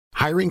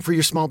Hiring for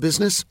your small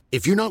business?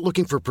 If you're not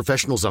looking for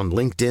professionals on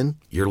LinkedIn,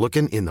 you're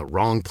looking in the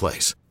wrong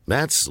place.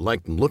 That's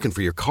like looking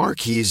for your car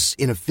keys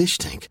in a fish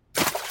tank.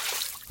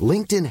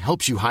 LinkedIn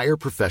helps you hire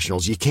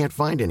professionals you can't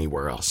find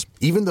anywhere else,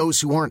 even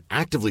those who aren't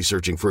actively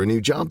searching for a new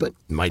job but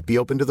might be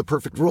open to the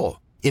perfect role.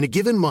 In a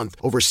given month,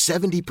 over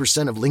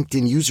 70% of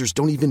LinkedIn users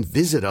don't even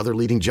visit other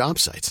leading job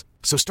sites.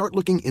 So start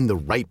looking in the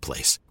right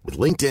place. With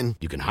LinkedIn,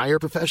 you can hire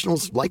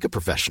professionals like a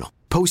professional.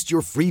 Post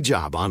your free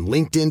job on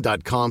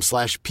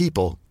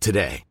linkedin.com/people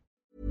today.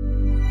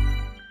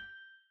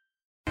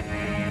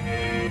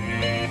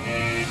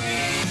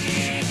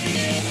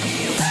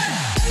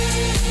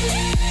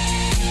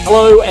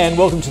 Hello and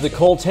welcome to the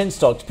Call 10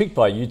 Stocks picked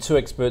by you two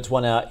experts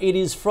 1 hour. It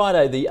is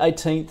Friday the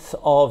 18th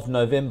of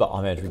November.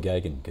 I'm Andrew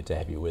Gagan. Good to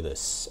have you with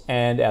us.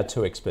 And our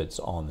two experts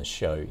on the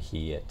show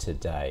here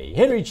today.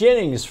 Henry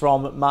Jennings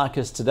from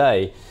Marcus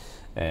Today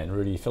and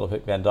Rudy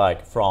Philipp van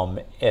Dijk from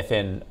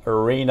FN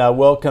Arena.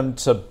 Welcome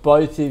to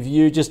both of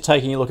you. Just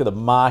taking a look at the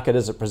market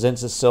as it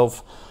presents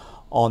itself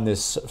on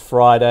this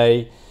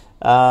Friday.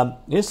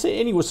 Any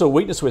sort of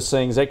weakness we're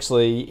seeing is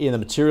actually in the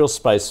material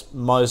space,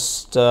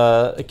 most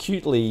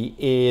acutely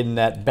in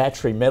that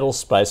battery metal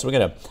space. We're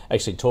going to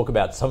actually talk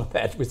about some of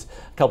that with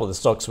a couple of the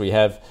stocks we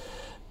have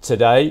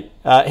today.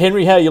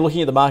 Henry, how are you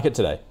looking at the market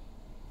today?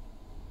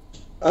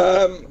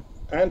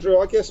 Andrew,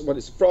 I guess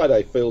it's a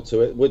Friday feel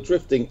to it. We're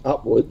drifting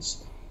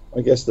upwards. I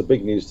guess the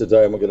big news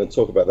today, and we're going to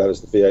talk about that, is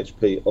the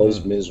BHP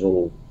Oz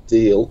Mineral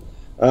deal.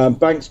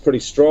 Bank's pretty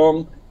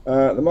strong.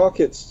 The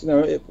market's,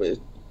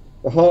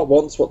 the heart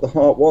wants what the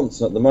heart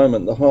wants, and at the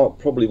moment the heart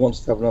probably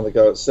wants to have another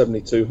go at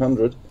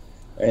 7,200,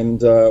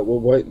 and we'll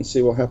wait and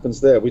see what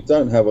happens there. We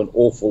don't have an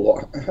awful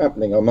lot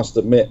happening, I must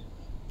admit.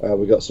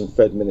 We've got some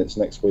Fed minutes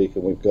next week,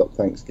 and we've got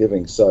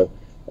Thanksgiving, so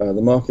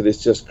the market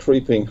is just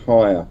creeping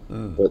higher.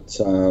 But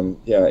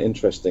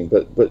interesting.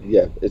 But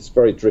yeah, it's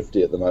very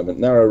drifty at the moment.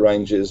 Narrow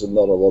ranges and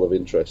not a lot of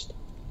interest.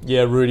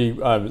 Yeah, Rudy,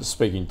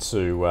 speaking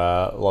to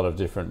a lot of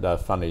different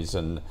fundies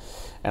and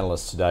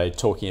analysts today,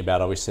 talking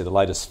about obviously the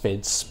latest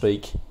Fed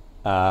speak.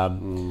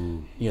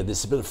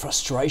 There's a bit of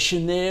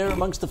frustration there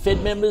amongst the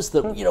Fed members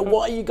that,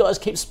 why you guys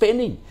keep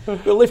spending?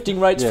 We're lifting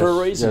rates for a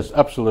reason. Yes,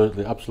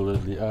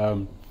 absolutely.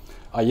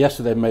 I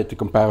yesterday made the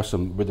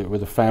comparison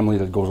with a family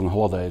that goes on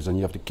holidays, and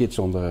you have the kids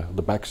on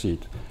the back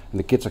seat, and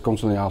the kids are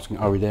constantly asking,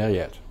 "Are we there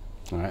yet?"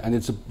 Right? And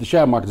the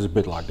share market is a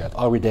bit like that.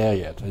 Are we there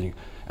yet?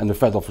 And the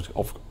Fed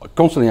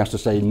constantly has to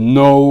say,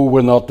 "No,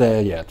 we're not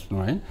there yet."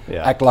 Right?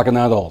 Yeah. Act like an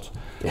adult.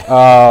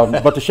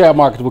 But the share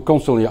market will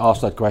constantly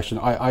ask that question.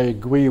 I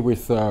agree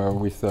with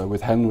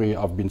Henry.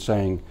 I've been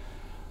saying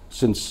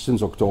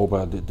since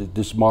October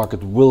this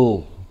market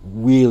will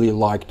really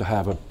like to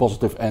have a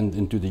positive end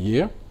into the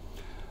year,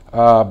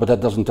 but that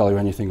doesn't tell you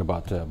anything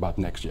about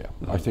next year.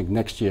 I think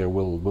next year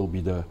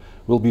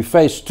will be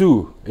phase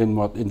 2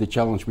 in the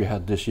challenge we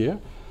had this year,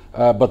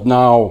 but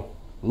now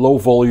low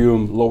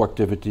volume, low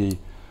activity.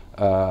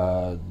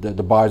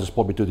 The bias is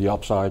probably to the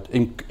upside,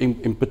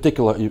 in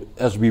particular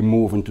as we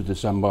move into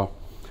December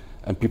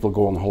and people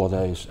go on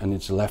holidays, and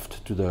it's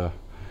left to the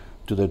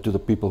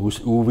people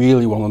who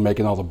really want to make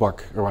another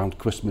buck around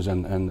Christmas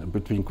and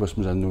between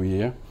Christmas and New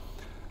Year.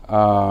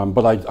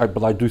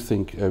 But I do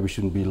think we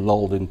shouldn't be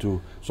lulled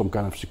into some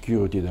kind of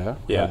security there.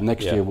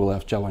 Next year we'll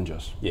have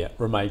challenges. Yeah,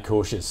 remain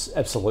cautious.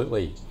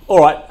 Absolutely. All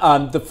right.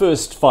 The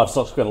first 5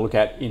 stocks we're going to look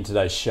at in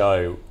today's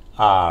show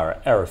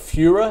are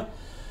Arafura,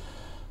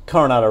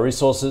 Coronado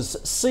Resources,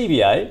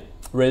 CBA,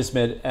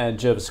 ResMed and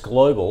Jervis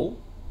Global.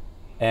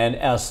 And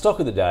our stock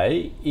of the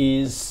day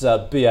is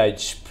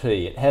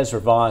BHP. It has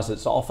revised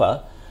its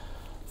offer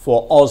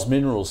for Oz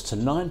Minerals to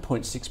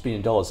 $9.6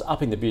 billion,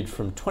 upping the bid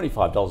from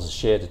 $25 a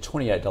share to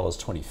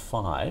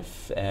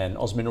 $28.25. And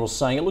Oz Minerals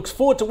saying it looks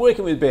forward to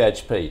working with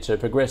BHP to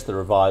progress the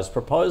revised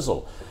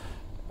proposal.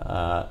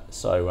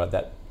 So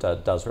that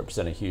does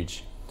represent a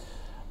huge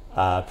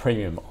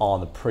premium on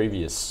the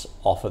previous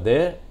offer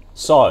there.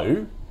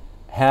 So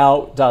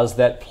how does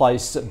that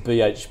place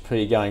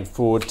BHP going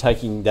forward,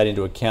 taking that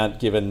into account,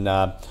 given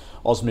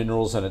Oz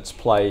Minerals and its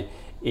play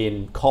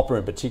in copper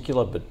in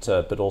particular,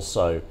 but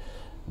also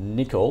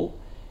nickel?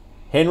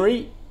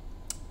 Henry,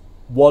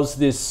 was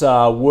this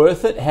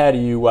worth it? How do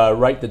you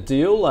rate the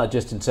deal,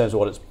 just in terms of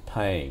what it's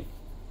paying?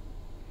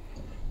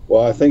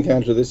 Well, I think,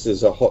 Andrew, this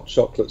is a hot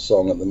chocolate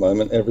song at the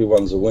moment.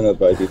 Everyone's a winner,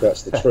 baby.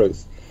 That's the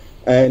truth.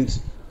 And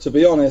to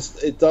be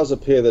honest, it does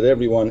appear that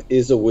everyone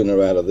is a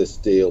winner out of this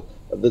deal.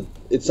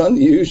 It's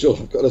unusual,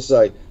 I've got to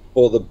say,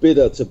 for the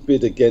bidder to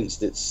bid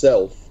against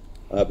itself,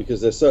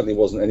 because there certainly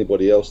wasn't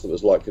anybody else that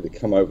was likely to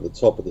come over the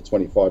top of the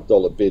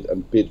 $25 bid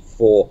and bid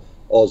for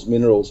Oz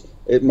Minerals.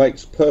 It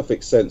makes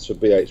perfect sense for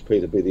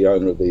BHP to be the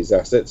owner of these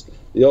assets.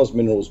 The Oz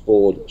Minerals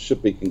board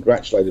should be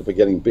congratulated for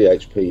getting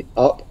BHP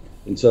up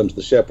in terms of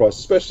the share price,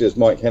 especially as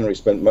Mike Henry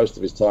spent most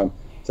of his time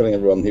telling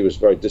everyone he was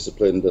very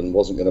disciplined and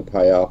wasn't going to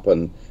pay up,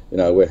 and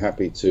we're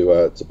happy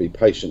to be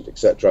patient,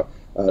 etc.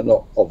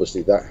 Not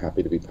obviously that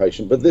happy to be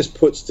patient, but this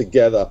puts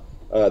together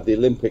the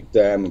Olympic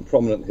Dam and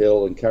Prominent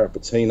Hill and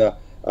Carrapateena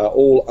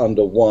all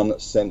under one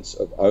sense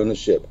of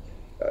ownership.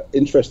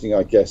 interesting,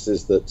 I guess,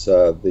 is that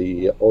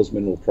the Oz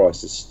Mineral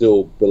price is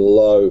still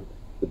below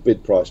the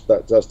bid price.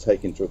 That does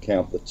take into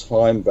account the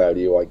time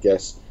value, I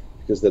guess,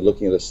 because they're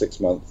looking at a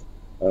 6-month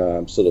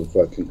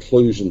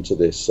conclusion to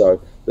this.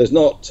 So there's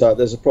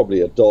probably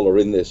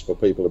 $1 in this for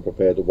people who are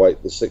prepared to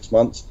wait the 6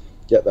 months,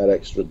 get that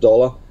extra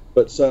 $1.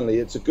 But certainly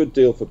it's a good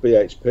deal for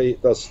BHP.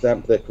 It does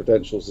stamp their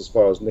credentials as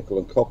far as nickel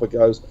and copper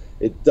goes.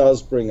 It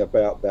does bring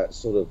about that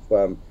sort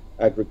of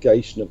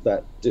aggregation of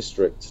that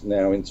district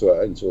now into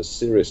a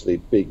seriously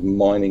big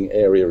mining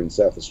area in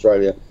South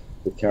Australia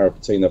with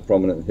Carrapateena,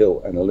 Prominent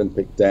Hill and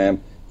Olympic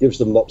Dam. Gives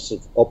them lots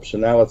of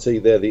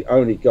optionality. They're the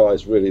only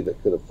guys really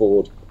that could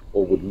afford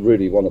or would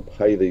really want to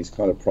pay these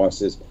kind of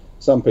prices.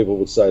 Some people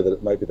would say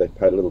that maybe they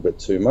paid a little bit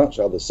too much.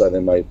 Others say they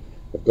may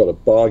have got a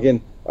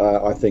bargain.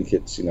 I think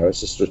it's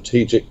a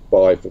strategic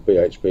buy for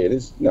BHP. It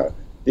is, at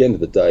the end of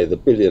the day, the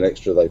 $1 billion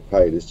extra they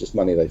paid is just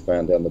money they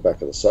found down the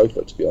back of the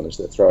sofa, to be honest.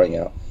 They're throwing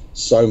out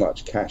so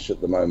much cash at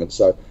the moment.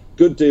 So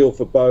good deal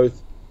for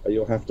both.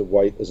 You'll have to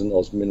wait as an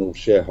Oz Mineral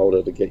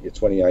shareholder to get your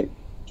 28,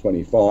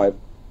 25.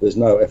 There's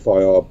no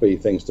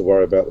FIRB things to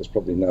worry about. There's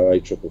probably no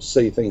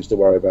ACCC things to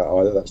worry about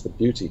either. That's the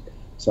beauty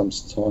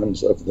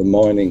sometimes of the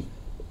mining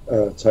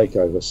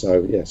takeover.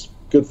 So yes,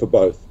 good for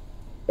both.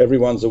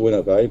 Everyone's a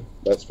winner, babe.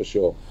 That's for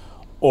sure.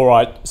 All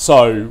right.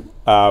 So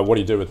what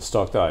do you do with the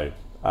stock, though?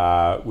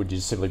 Would you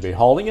simply be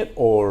holding it,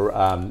 or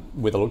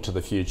with a look to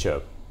the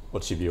future?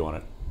 What's your view on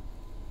it?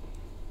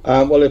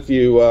 Well, if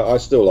you, I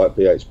still like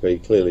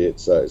BHP. Clearly,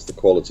 it's the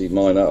quality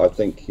miner. I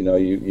think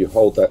you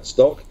hold that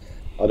stock.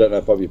 I don't know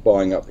if I'll be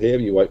buying up here.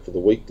 You wait for the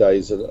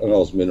weekdays. And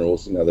Oz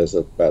Minerals, there's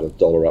about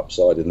 $1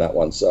 upside in that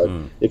one.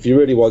 So if you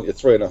really want your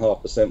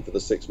 3.5% for the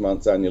 6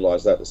 months,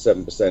 annualize that to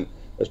 7%.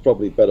 There's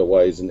probably better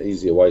ways and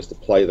easier ways to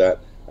play that.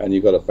 And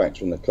you've got to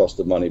factor in the cost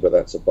of money, but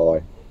that's a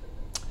buy.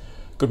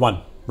 Good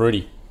one,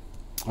 Rudy.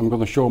 I'm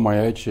going to show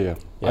my age here.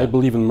 Yeah. I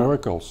believe in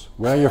miracles.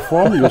 Where are you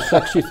from, you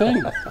sexy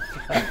thing?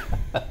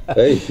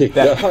 There you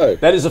go.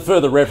 That is a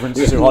further reference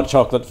to hot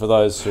chocolate for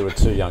those who are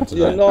too young to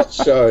know. You're not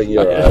showing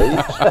your age.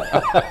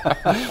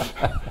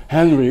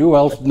 Henry, who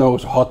else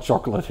knows hot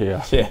chocolate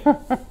here? Yeah.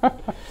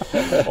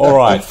 All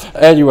right.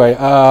 Anyway,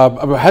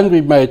 Henry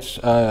made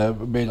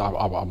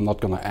I'm not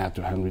going to add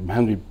to Henry.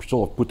 Henry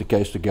sort of put the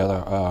case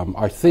together.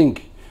 I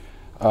think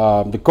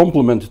the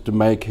compliment to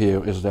make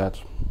here is that,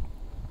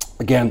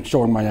 again,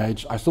 showing my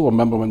age, I still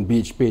remember when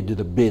BHP did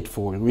a bid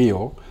for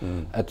Rio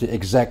at the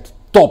exact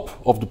top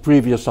of the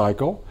previous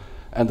cycle,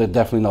 and they're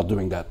definitely not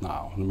doing that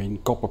now. I mean,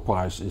 copper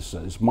price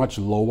is much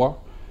lower.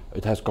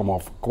 It has come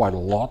off quite a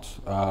lot.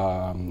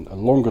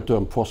 Longer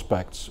term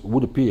prospects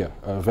would appear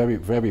very,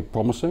 very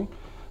promising,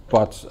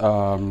 but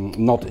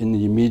not in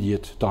the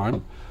immediate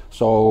time.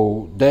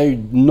 So they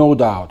no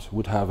doubt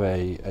would have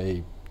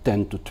a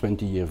 10 to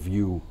 20 year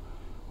view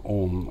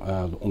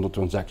on the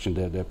transaction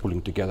they're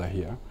pulling together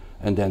here.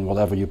 And then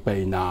whatever you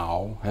pay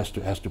now has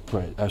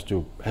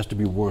to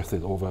be worth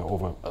it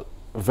over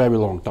a very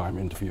long time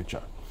in the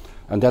future,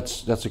 and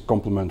that's a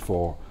compliment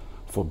for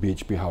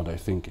BHP how they're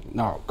thinking.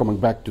 Now coming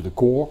back to the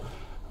core,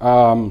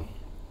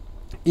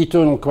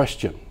 eternal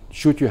question: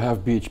 should you have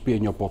BHP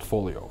in your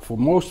portfolio? For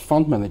most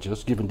fund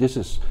managers, given this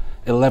is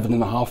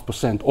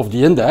 11.5% of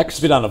the index, it's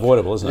a bit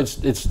unavoidable,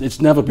 isn't it? It's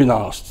never been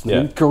asked. Yeah. I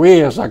mean,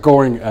 careers are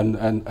going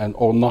and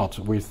or not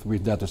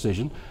with that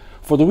decision.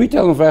 For the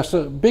retail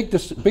investor, big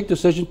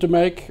decision to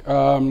make.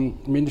 I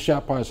mean, the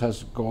share price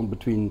has gone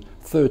between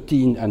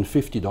 $13 and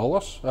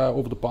 $50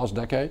 over the past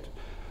decade.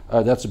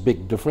 That's a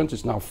big difference.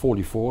 It's now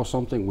 44 or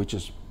something, which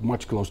is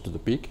much closer to the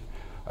peak.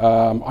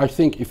 I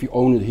think if you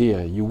own it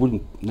here, you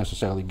wouldn't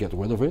necessarily get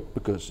rid of it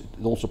because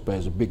it also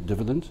pays a big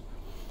dividend.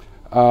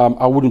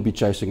 I wouldn't be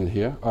chasing it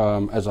here.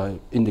 As I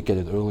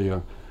indicated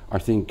earlier, I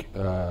think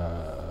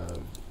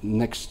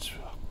next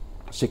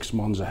 6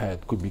 months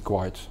ahead could be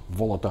quite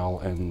volatile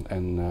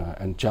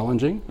and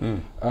challenging.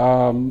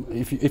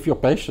 If you're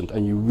patient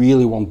and you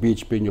really want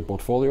BHP in your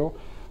portfolio,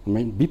 I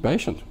mean, be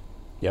patient.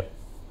 Yep.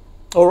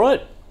 All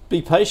right,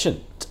 be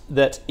patient.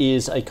 That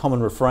is a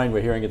common refrain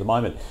we're hearing at the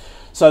moment.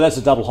 So that's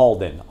a double hold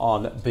then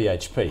on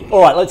BHP.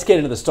 All right, let's get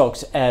into the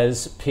stocks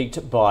as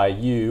picked by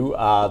you.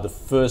 The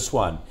first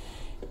one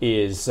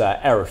is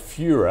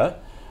Arafura.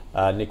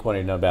 Nick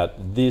wanted to know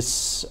about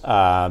this.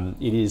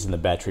 It is in the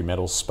battery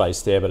metal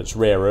space there, but it's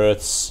rare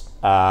earths.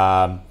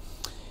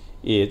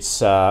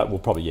 It's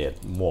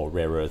more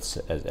rare earths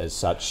as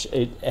such.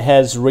 It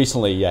has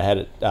recently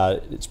had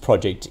its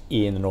project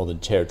in the Northern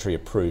Territory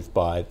approved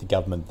by the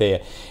government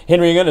there.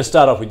 Henry, I'm going to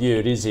start off with you.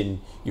 It is in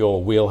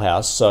your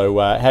wheelhouse. So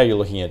how are you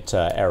looking at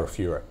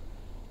Arafura?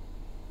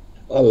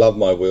 I love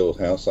my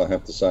wheelhouse, I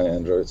have to say,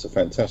 Andrew. It's a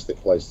fantastic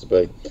place to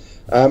be.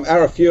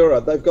 Arafura,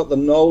 they've got the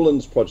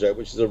Nolans project,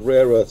 which is a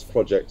rare earths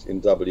project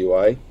in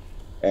WA,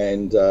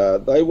 and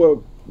they were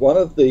one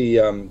of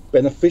the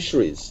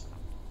beneficiaries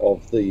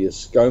of the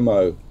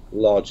ScoMo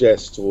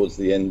largesse towards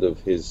the end of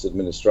his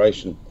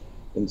administration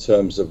in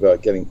terms of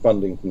getting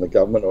funding from the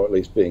government, or at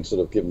least being sort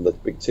of given the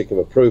big tick of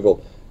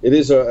approval. it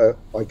is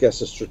I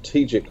guess a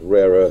strategic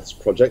rare earths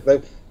project.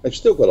 They've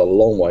still got a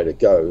long way to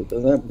go.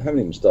 They haven't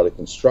even started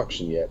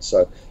construction yet.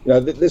 So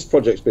this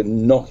project's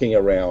been knocking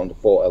around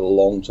for a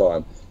long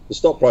time. The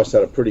stock price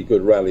had a pretty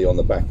good rally on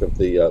the back of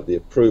the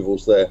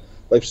approvals there.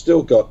 They've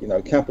still got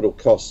capital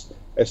costs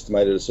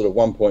estimated at sort of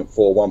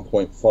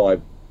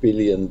 $1.5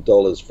 billion for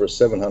a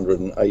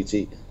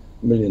 $780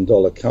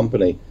 million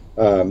company.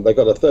 They've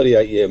got a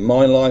 38-year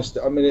mine life.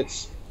 I mean,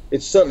 it's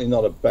certainly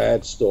not a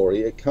bad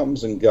story. It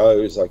comes and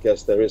goes. I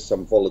guess there is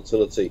some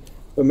volatility.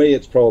 For me,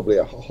 it's probably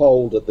a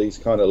hold at these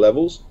kind of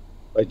levels.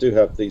 They do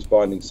have these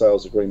binding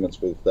sales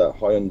agreements with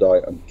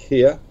Hyundai and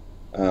Kia,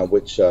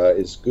 which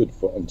is good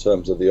in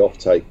terms of the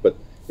offtake, but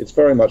it's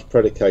very much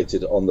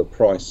predicated on the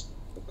price,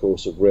 of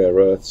course, of rare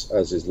earths,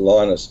 as is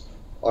Lynas.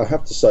 I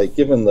have to say,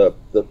 given that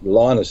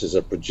Lynas is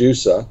a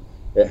producer,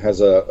 it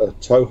has a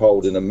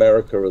toehold in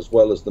America as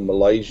well as the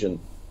Malaysian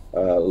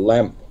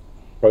lamp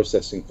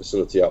processing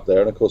facility up there.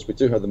 And of course, we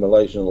do have the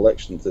Malaysian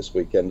elections this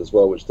weekend as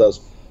well, which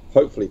does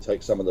hopefully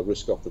take some of the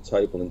risk off the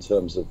table in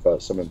terms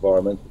of some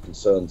environmental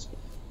concerns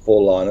for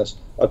Lynas.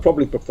 I'd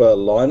probably prefer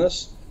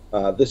Lynas.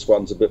 This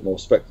one's a bit more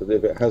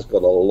speculative. It has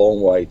got a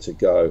long way to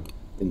go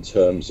in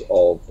terms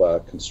of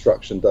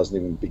construction. Doesn't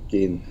even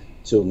begin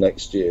till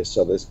next year,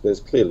 so there's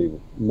clearly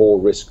more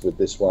risk with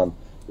this one.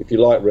 If you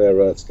like rare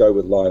earths, go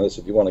with Lynas.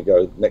 If you want to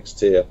go next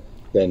tier,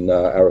 then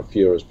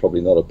Arafura is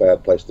probably not a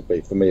bad place to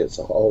be. For me, it's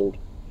a hold.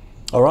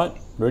 All right,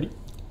 Rudy?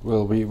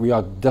 Well, we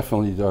are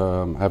definitely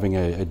having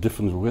a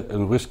different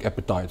risk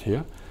appetite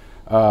here.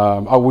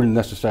 I wouldn't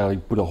necessarily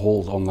put a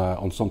hold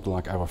on something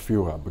like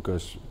Arafura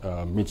because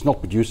it's not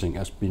producing,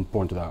 as been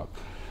pointed out.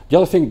 The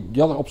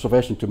other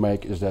observation to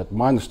make is that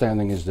my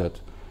understanding is that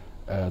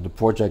the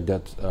project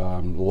that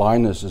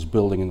Lynas is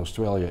building in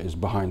Australia is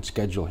behind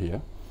schedule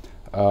here,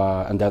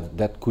 and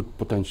that could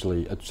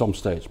potentially at some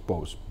stage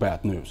pose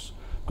bad news,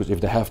 because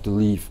if they have to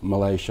leave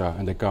Malaysia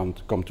and they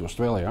can't come to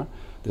Australia,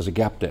 there's a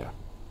gap there,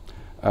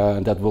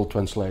 and that will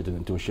translate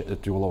into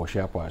a lower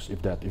share price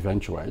if that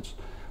eventuates.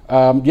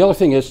 The other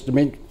thing is,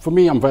 for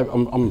me,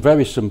 I'm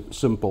very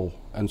simple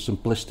and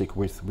simplistic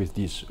with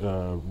these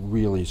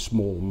really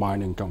small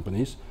mining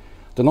companies.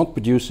 They're not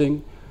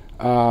producing.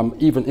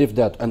 Even if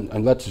that,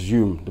 and let's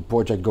assume the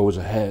project goes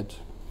ahead,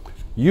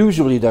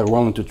 usually they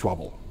run into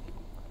trouble.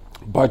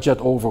 Budget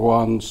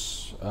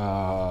overruns,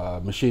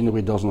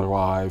 machinery doesn't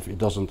arrive, it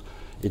doesn't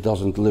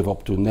live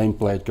up to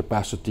nameplate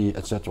capacity,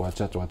 etc.,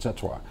 etc.,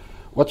 etc.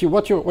 What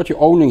you're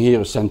owning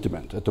here is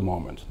sentiment at the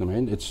moment.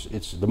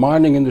 It's the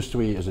mining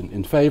industry is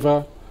in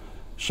favor.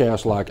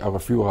 Shares like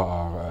Arafura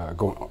are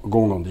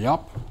going on the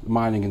up. The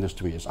mining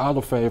industry is out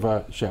of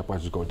favor. Share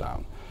prices go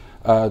down.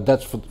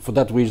 That's for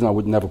that reason I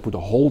would never put a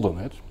hold on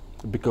it,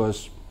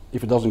 because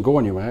if it doesn't go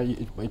anywhere,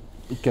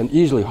 it can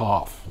easily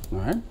halve.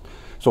 Right?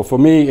 So for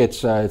me,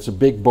 it's a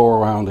big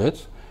bow around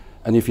it,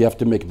 and if you have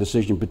to make a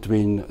decision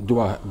between do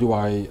I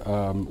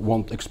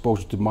want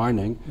exposure to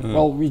mining,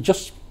 well, we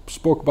just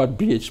spoke about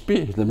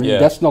BHP.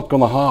 That's not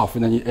going to halve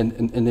in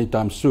any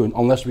time soon,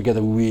 unless we get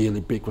a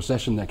really big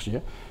recession next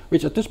year,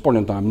 which at this point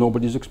in time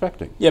nobody's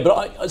expecting. Yeah,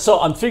 but so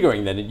I'm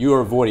figuring then that you're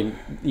avoiding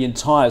the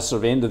entire sort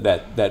of end of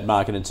that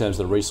market in terms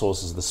of the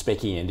resources, the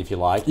specky end, if you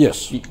like.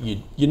 Yes.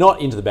 You're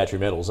not into the battery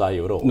metals, are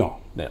you, at all? No.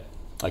 No.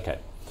 Okay.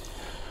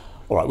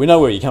 All right, we know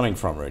where you're coming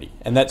from, Rudy,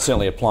 and that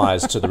certainly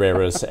applies to the rare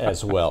earths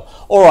as well.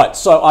 All right,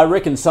 so I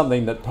reckon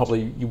something that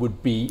probably you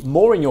would be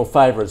more in your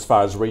favour as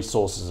far as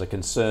resources are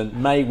concerned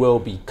may well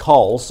be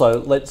coal. So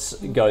let's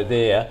go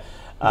there.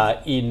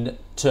 In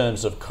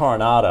terms of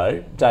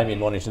Coronado, Damien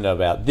wanting to know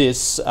about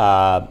this.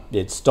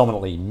 It's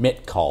dominantly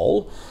met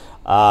coal.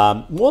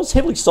 Was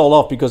heavily sold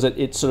off because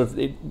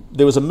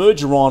there was a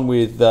merger on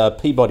with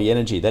Peabody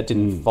Energy that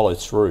didn't follow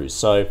through.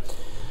 So.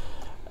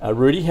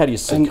 Rudy, how do you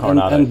see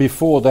Coronado? And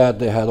before that,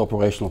 they had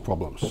operational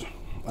problems.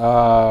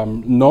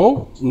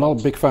 No, not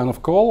a big fan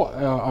of coal.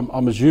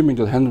 I'm assuming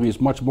that Henry is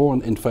much more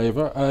in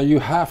favor. You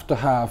have to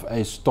have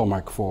a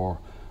stomach for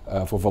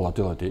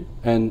volatility.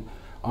 And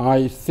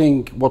I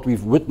think what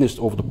we've witnessed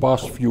over the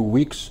past few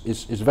weeks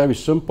is very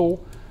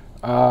simple.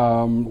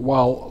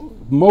 While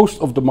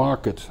most of the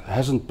market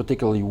hasn't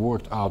particularly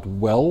worked out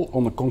well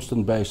on a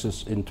constant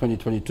basis in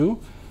 2022,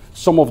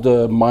 some of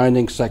the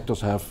mining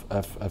sectors have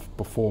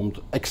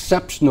performed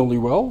exceptionally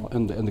well,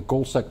 and the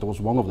coal sector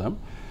was one of them.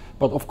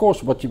 But of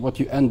course, what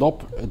you end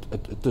up at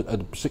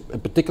a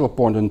particular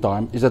point in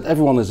time is that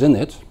everyone is in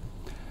it,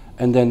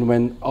 and then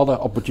when other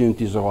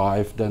opportunities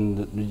arrive,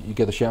 then you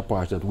get a share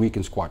price that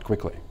weakens quite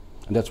quickly,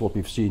 and that's what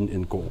we've seen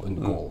in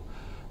coal.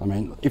 I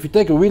mean, if you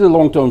take a really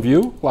long-term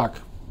view, like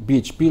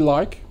BHP,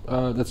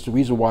 that's the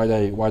reason why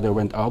they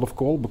went out of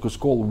coal, because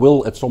coal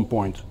will at some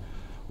point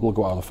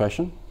go out of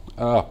fashion.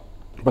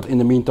 But in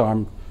the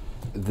meantime,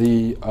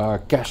 the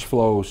cash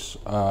flows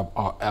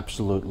are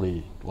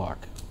absolutely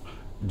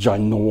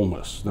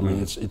ginormous. I mean,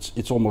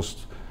 it's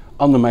almost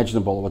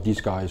unimaginable what these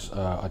guys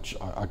are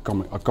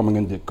coming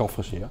in the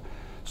coffers here.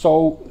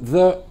 So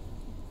the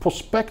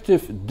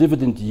prospective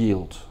dividend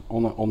yield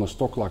on a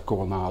stock like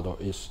Coronado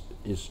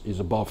is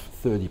above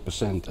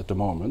 30% at the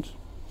moment.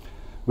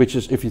 which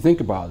is, if you think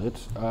about it,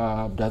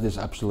 that is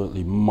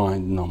absolutely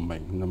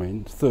mind-numbing. I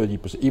mean,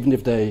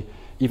 30%.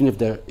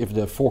 If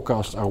their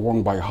forecasts are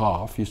wrong by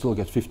half, you still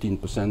get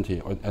 15%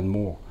 here and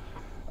more.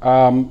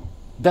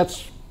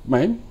 That's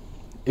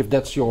if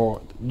that's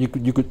you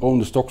could own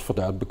the stocks for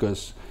that,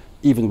 because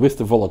even with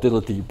the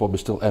volatility, you probably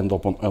still end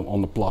up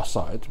on the plus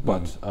side.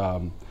 But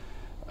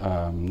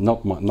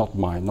not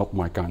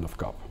my kind of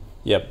cup.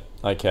 Yep.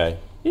 Okay.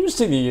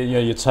 Interesting.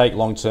 You take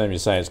long term. You're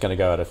saying it's going to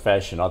go out of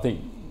fashion. I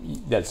think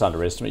that's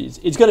underestimated.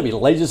 It's going to be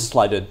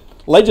legislated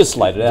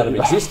out of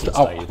existence.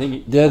 Don't you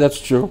think? Yeah,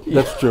 that's true.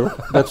 That's true.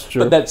 That's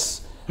true. But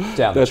that's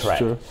down the track.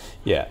 True.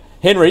 Yeah.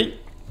 Henry,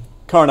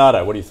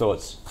 Coronado, what are your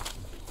thoughts?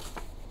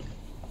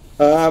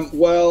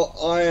 Well,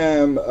 I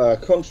am,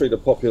 contrary to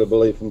popular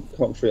belief and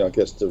contrary, I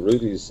guess, to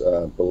Rudy's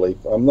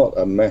belief, I'm not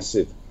a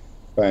massive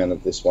fan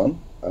of this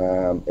one.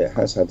 It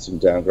has had some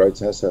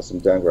downgrades. It has had some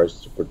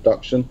downgrades to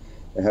production.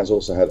 It has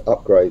also had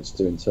upgrades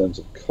in terms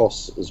of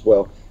costs as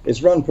well.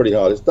 It's run pretty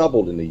hard. It's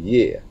doubled in a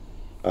year.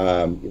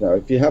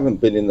 If you haven't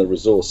been in the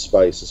resource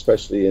space,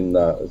 especially in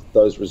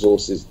those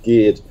resources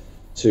geared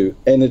to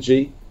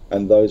energy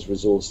and those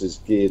resources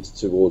geared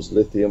towards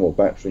lithium or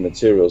battery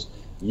materials,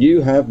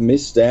 you have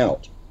missed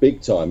out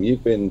big time.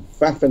 You've been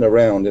faffing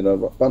around in a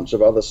bunch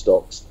of other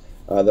stocks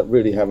that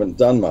really haven't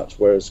done much,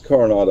 whereas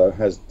Coronado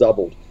has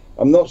doubled.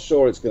 I'm not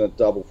sure it's going to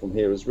double from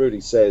here. As Rudy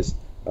says,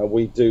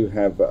 we do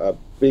have a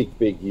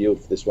big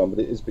yield for this one, but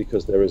it is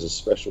because there is a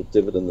special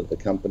dividend that the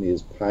company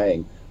is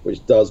paying,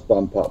 which does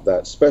bump up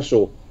that.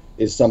 Special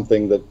is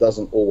something that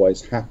doesn't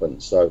always happen,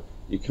 so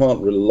you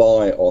can't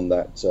rely on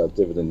that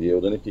dividend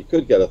yield. And if you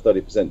could get a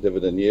 30%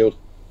 dividend yield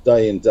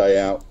day in, day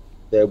out,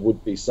 there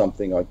would be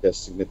something, I guess,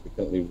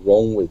 significantly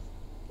wrong with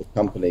the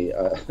company.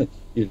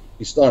 You're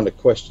starting to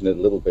question it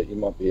a little bit. You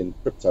might be in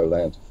crypto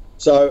land.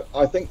 So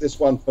I think this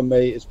one for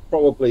me is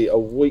probably a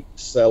weak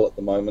sell at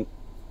the moment.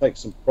 Take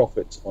some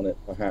profits on it,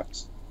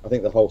 perhaps. I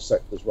think the whole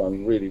sector's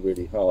run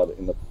really hard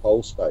in the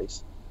coal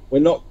space. We're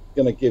not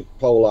going to give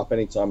coal up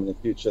anytime in the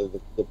future.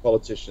 The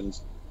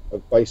politicians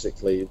have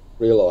basically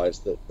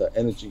realised that the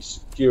energy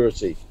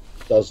security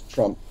does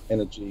trump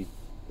energy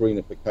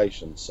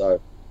greenification. So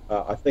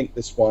I think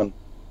this one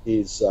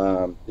is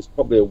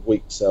probably a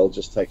weak sell.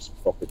 Just take some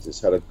profits.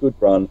 It's had a good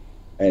run,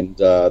 and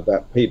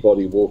that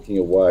Peabody walking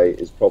away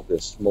is probably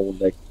a small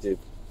negative.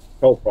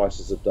 Coal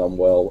prices have done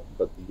well,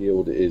 but the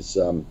yield is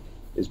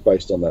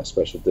based on that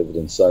special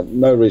dividend. So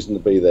no reason to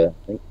be there, I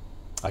think.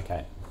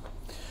 Okay.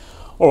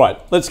 All right,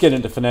 let's get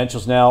into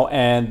financials now.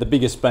 And the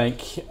biggest bank,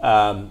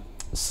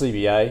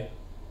 CBA,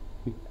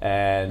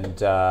 and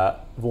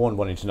Vaughan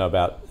wanting to know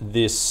about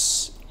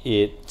this.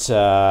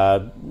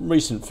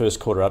 Recent first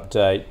quarter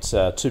update,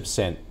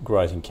 2%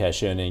 growth in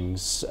cash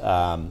earnings.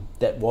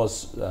 That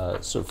was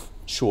sort of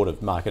short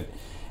of market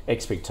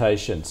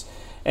expectations.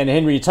 And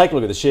Henry, you take a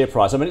look at the share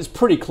price. I mean, it's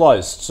pretty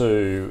close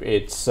to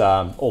its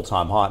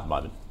all-time high at the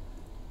moment.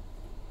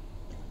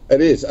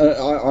 It is.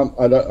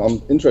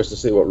 I'm interested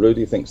to see what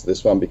Rudy thinks of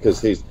this one,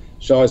 because he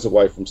shies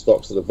away from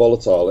stocks that are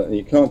volatile, and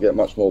you can't get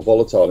much more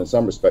volatile in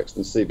some respects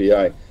than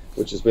CBA,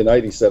 which has been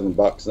 $87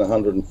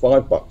 and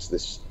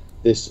 $105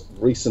 this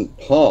recent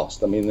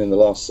past. I mean, in the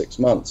last 6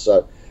 months.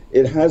 So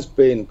it has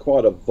been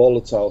quite a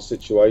volatile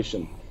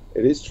situation.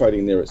 It is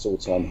trading near its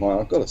all-time high.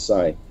 I've got to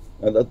say,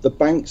 the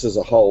banks as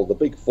a whole, the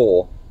big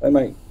four, they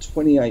make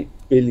 $28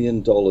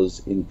 billion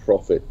in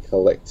profit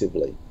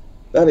collectively.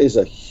 That is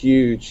a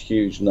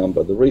huge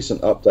number. The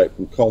recent update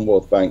from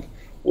Commonwealth Bank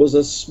was a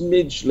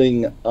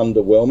smidgeling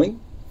underwhelming.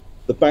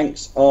 The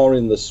banks are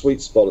in the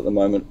sweet spot at the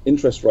moment.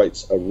 Interest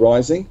rates are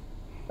rising,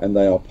 and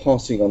they are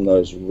passing on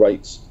those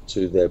rates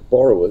to their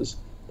borrowers,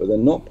 but they're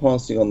not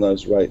passing on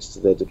those rates to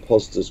their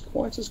depositors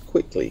quite as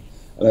quickly.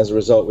 And as a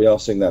result, we are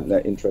seeing that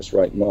net interest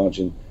rate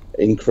margin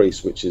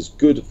increase, which is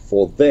good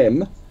for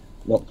them,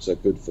 not so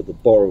good for the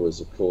borrowers,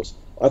 of course.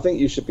 I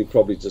think you should be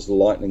probably just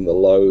lightening the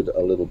load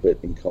a little bit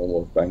in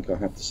Commonwealth Bank, I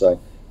have to say.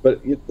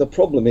 But the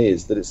problem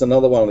is that it's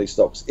another one of these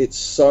stocks. It's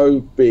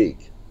so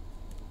big.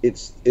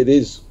 It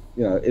is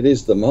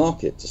the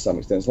market to some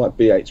extent. It's like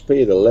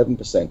BHP at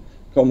 11%.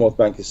 Commonwealth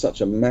Bank is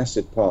such a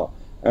massive part,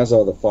 as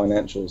are the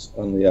financials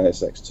on the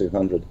ASX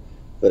 200,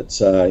 that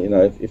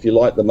if you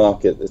like the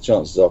market, the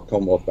chances are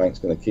Commonwealth Bank's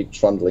going to keep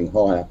trundling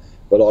higher.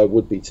 But I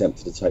would be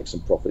tempted to take some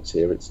profits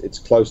here. It's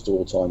close to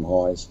all-time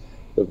highs.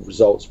 The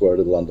results were a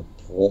little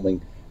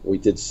underperforming. We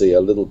did see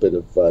a little bit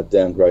of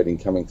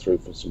downgrading coming through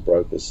from some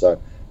brokers.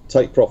 So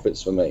take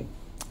profits for me.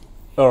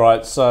 All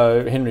right.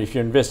 So, Henry, if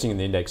you're investing in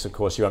the index, of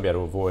course, you won't be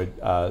able to avoid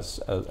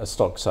a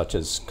stock such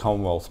as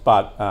Commonwealth.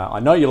 But I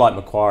know you like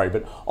Macquarie,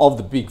 but of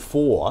the big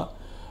four,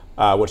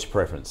 what's your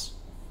preference?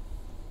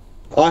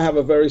 I have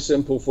a very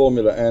simple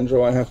formula,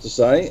 Andrew, I have to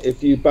say.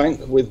 If you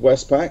bank with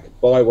Westpac,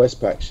 buy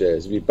Westpac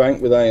shares. If you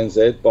bank with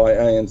ANZ, buy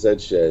ANZ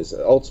shares.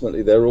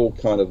 Ultimately, they're all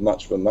kind of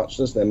much for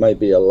muchness. There may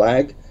be a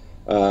lag.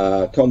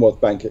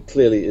 Commonwealth Bank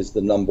clearly is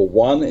the number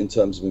one in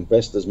terms of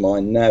investors'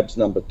 mind. NAB's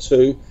number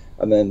two,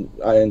 and then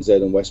ANZ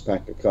and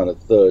Westpac are kind of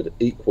third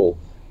equal.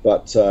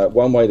 But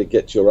one way to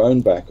get your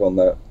own back on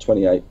that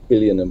 28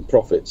 billion in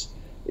profits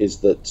is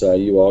that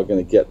you are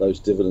going to get those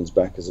dividends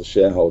back as a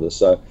shareholder.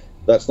 So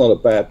that's not a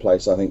bad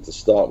place, I think, to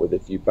start with.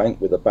 If you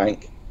bank with a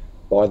bank,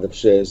 buy the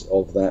shares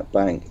of that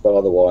bank. But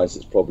otherwise,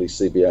 it's probably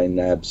CBA,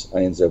 NABS,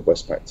 ANZ,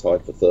 Westpac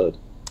tied for third.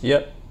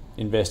 Yep.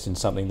 Invest in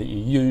something that you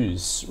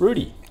use.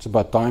 Rudy? It's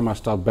about time I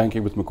start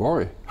banking with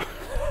Macquarie.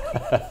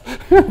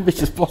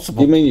 Which is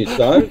possible. You mean you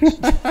don't?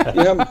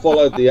 You haven't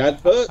followed the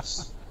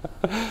adverts?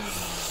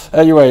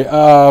 Anyway,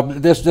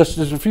 there's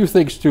a few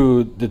things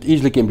that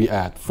easily can be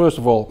added. First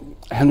of all,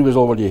 Henry has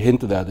already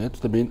hinted at it.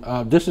 I mean,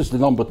 this is the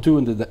number 2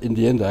 in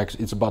the index.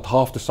 It's about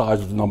half the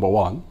size of the number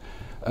 1.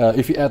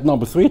 If you add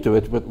number 3 to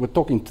it, we're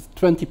talking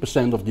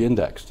 20% of the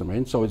index. I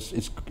mean, so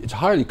it's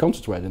highly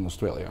concentrated in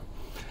Australia.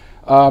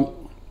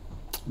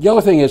 The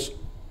other thing is,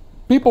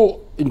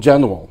 people in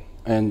general,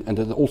 and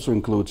that also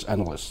includes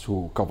analysts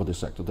who cover this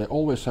sector, they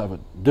always have a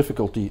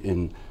difficulty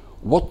in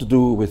what to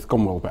do with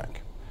Commonwealth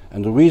Bank.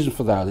 And the reason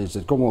for that is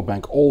that Commonwealth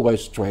Bank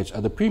always trades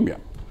at a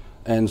premium.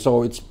 And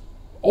so it's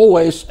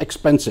always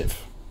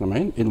expensive, I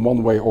mean, in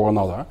one way or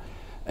another.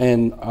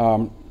 And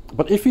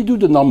but if you do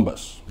the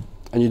numbers,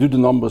 and you do the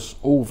numbers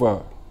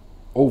over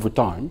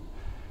time,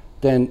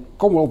 then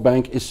Commonwealth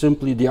Bank is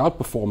simply the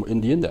outperformer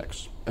in the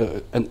index,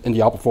 and the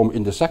outperformer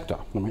in the sector.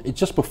 I mean, it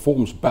just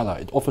performs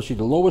better. It offers you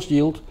the lowest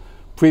yield,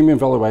 premium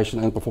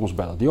valuation, and performs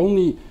better. The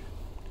only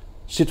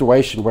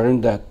situation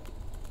wherein that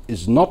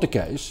is not the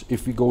case,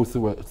 if we go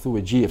through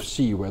a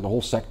GFC where the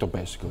whole sector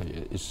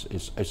basically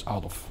is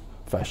out of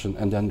fashion,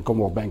 and then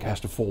Commonwealth Bank has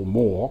to fall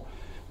more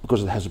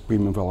because it has a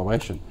premium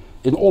valuation.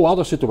 In all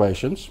other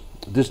situations,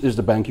 this is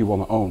the bank you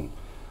want to own.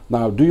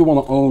 Now, do you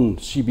want to own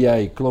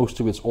CBA close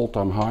to its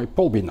all-time high?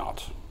 Probably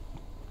not.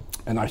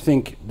 And I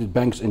think the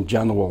banks in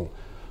general,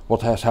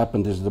 what has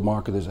happened is the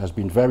market has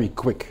been very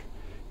quick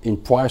in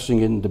pricing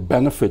in the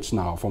benefits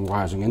now from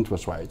rising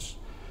interest rates.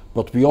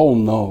 But we all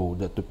know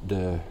that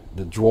the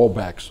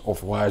drawbacks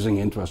of rising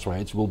interest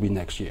rates will be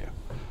next year.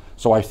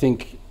 So I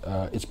think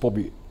it's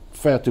probably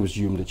fair to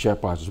assume that share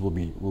prices will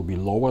be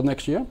lower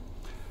next year.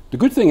 The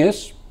good thing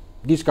is,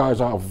 these guys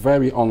are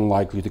very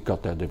unlikely to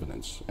cut their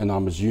dividends, and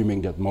I'm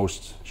assuming that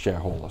most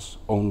shareholders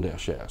own their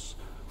shares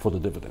for the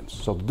dividends.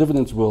 So the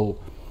dividends will,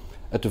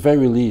 at the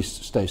very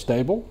least, stay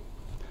stable,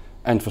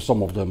 and for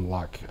some of them,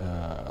 like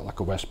a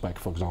Westpac,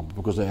 for example,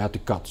 because they had to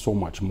cut so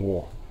much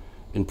more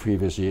in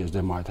previous years,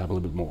 they might have a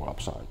little bit more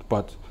upside.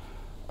 But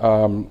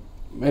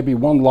maybe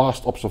one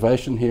last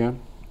observation here: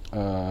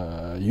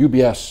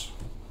 UBS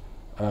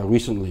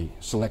recently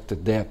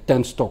selected their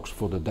 10 stocks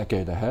for the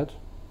decade ahead.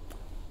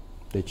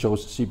 They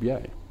chose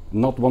CBA,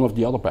 not one of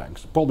the other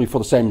banks, probably for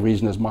the same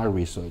reason as my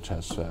research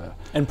has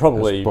and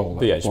probably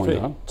has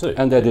BHP too.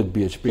 And they did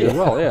BHP as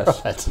well,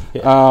 yes. Right.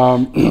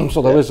 Yeah.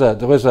 So there is a.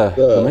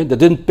 I mean, they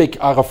didn't pick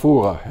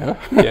Arafura.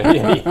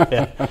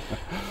 Yeah.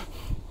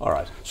 All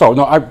right. So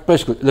no, I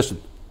basically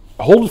listen.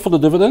 Hold it for the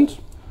dividend,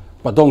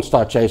 but don't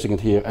start chasing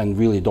it here, and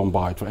really don't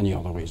buy it for any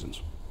other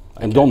reasons,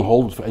 and don't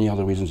hold it for any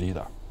other reasons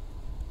either.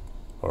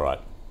 All right.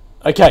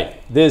 Okay.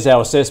 There's our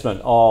assessment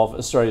of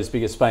Australia's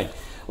biggest bank.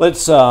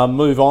 Let's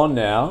move on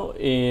now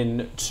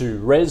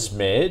into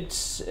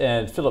ResMed,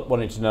 and Philip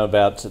wanting to know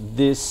about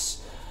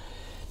this.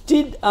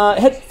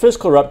 Had first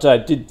quarter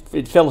update,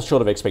 it fell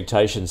short of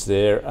expectations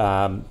there.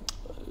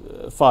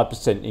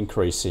 5%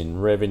 increase in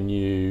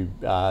revenue.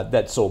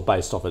 That's all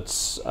based off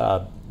its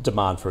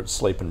demand for its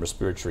sleep and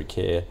respiratory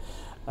care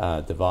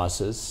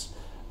devices.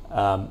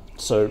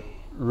 So,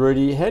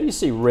 Rudy, how do you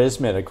see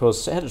ResMed? Of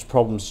course, it had its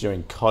problems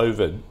during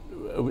COVID.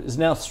 Is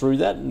now through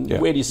that, and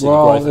where do you see the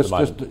growth at the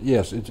moment?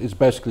 Yes, it's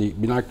basically. I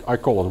mean, I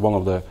call it one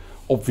of the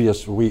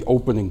obvious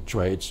reopening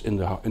trades in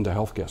the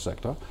healthcare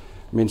sector.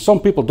 I mean, some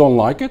people don't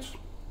like it,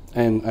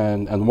 and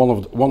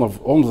one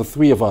of the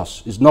three of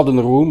us is not in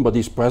the room, but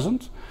he's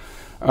present.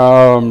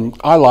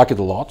 I like it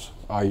a lot.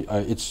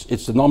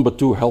 It's the number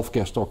 2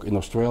 healthcare stock in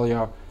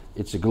Australia.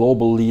 It's a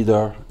global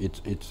leader.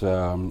 It's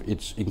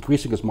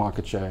increasing its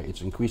market share. It's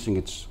increasing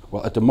its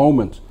at the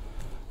moment.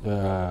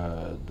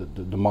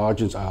 The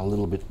margins are a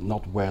little bit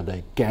not where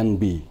they can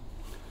be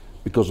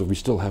because we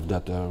still have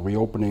that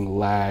reopening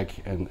lag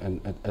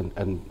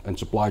and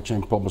supply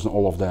chain problems and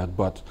all of that.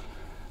 But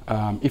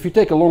if you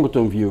take a longer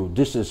term view,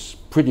 this is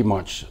pretty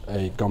much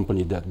a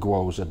company that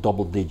grows at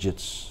double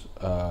digits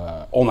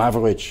on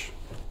average,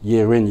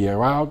 year in,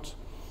 year out.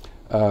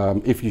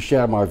 If you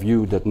share my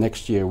view that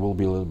next year will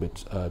be a little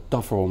bit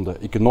tougher on the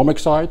economic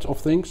side of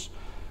things,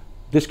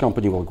 this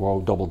company will grow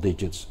double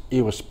digits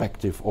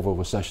irrespective of a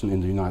recession in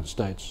the United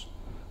States.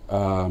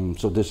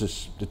 So this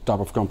is the type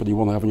of company you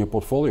want to have in your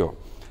portfolio.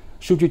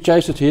 Should you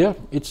chase it here?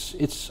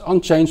 It's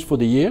unchanged for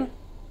the year,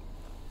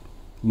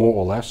 more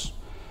or less.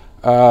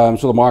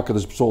 So the market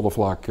is sort of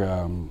like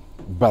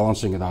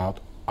balancing it out.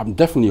 I'm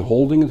definitely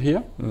holding it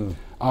here.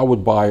 I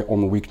would buy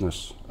on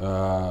weakness.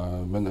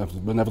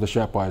 Whenever the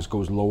share price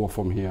goes lower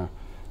from here,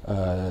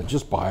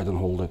 just buy it and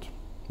hold it.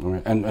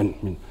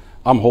 And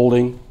I'm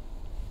holding.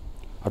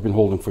 I've been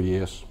holding for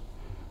years.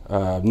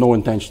 No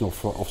intention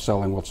of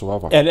selling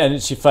whatsoever. And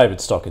it's your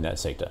favourite stock in that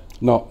sector?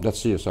 No,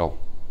 that's CSL.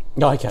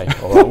 Okay,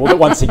 all right. Well,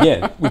 once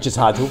again, which is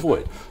hard to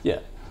avoid.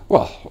 Yeah.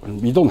 Well,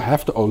 you don't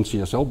have to own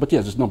CSL, but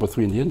yes, it's number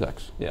 3 in the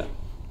index. Yeah.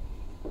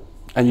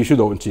 And you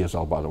should own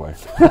CSL, by the way.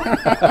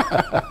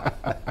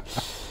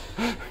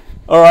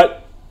 All right,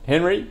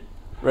 Henry,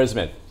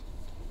 ResMed.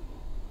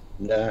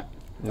 Nah.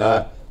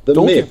 No. The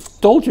Told myth.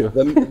 you. Told you.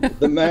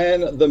 The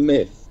man, the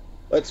myth.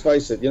 Let's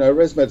face it,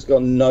 ResMed's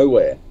gone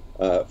nowhere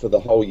for the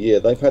whole year.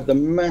 They've had the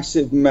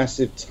massive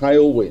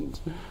tailwind,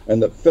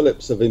 and that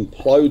Philips have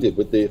imploded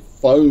with the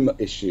foam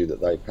issue that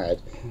they've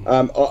had.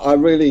 I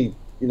really,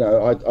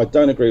 I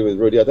don't agree with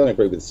Rudy. I don't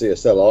agree with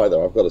CSL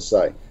either, I've got to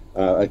say.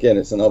 Again,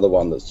 it's another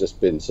one that's just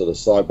been sort of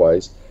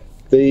sideways.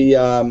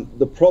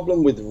 The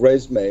problem with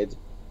ResMed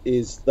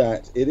is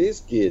that it is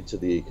geared to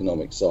the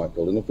economic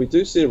cycle, and if we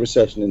do see a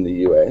recession in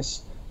the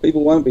US,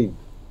 people won't be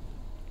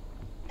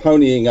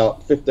ponying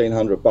up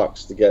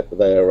 $1,500 to get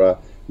their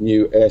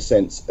new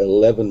AirSense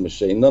 11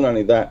 machine. Not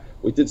only that,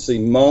 we did see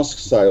mask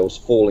sales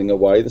falling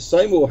away. The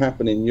same will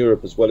happen in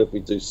Europe as well if we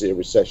do see a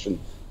recession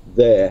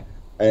there.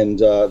 And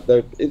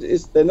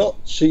they're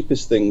not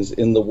cheapest things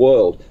in the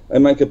world. They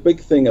make a big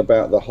thing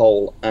about the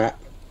whole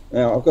app.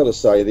 Now, I've got to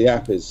say, the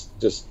app is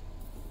just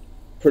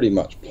pretty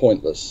much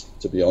pointless,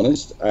 to be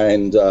honest.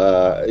 And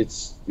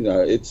it's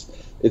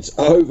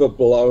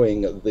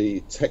overblowing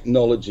the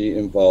technology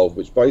involved,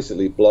 which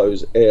basically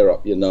blows air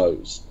up your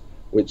nose,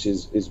 which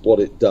is what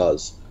it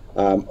does.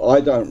 I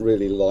don't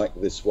really like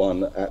this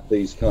one at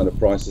these kind of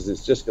prices.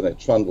 It's just going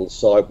to trundle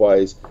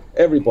sideways.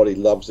 Everybody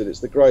loves it.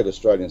 It's the great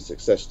Australian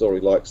success story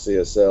like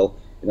CSL.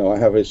 I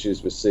have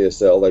issues with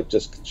CSL. They've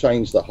just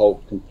changed the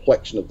whole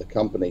complexion of the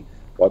company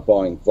by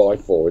buying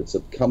Vifor. It's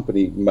a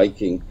company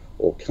making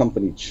or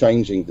company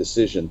changing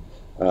decision.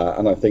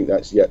 And I think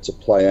that's yet to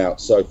play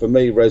out. So for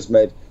me,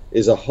 ResMed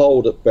is a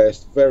hold at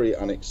best, very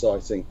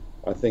unexciting.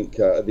 I think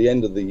at the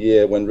end of the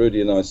year, when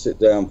Rudy and I sit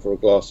down for a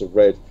glass of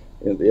red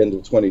at the end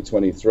of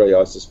 2023,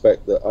 I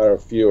suspect that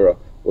Arafura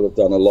will have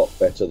done a lot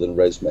better than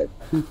ResMed.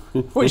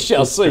 We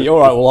shall see. All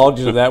right, we'll hold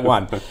you to that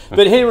one.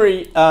 But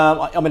Henry,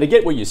 I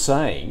get what you're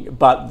saying,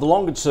 but the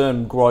longer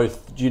term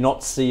growth, do you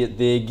not see it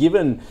there,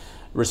 given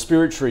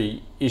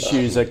respiratory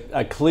issues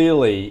are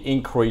clearly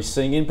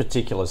increasing, in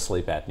particular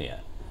sleep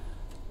apnea?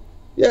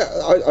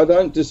 Yeah, I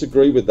don't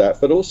disagree with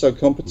that, but also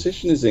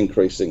competition is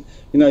increasing.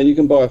 You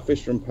can buy a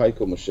Fisher &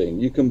 Paykel machine.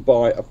 You can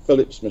buy a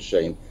Philips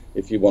machine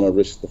if you want to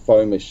risk the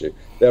foam issue.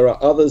 There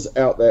are others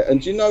out there.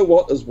 And do you know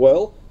what as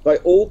well? They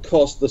all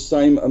cost the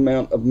same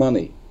amount of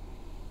money.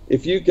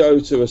 If you go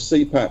to a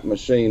CPAP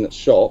machine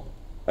shop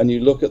and you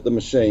look at the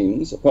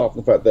machines, apart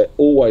from the fact they're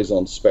always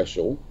on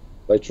special,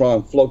 they try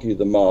and flog you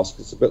the mask.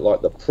 It's a bit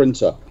like the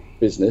printer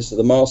business.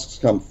 The masks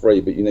come free,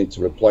 but you need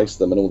to replace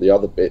them and all the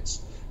other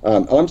bits.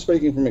 I'm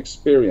speaking from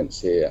experience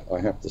here,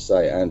 I have to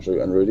say,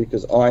 Andrew and Rudy,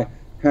 because I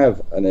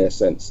have an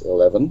AirSense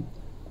 11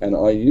 and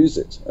I use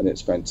it, and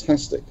it's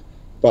fantastic.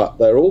 But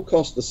they all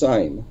cost the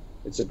same.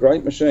 It's a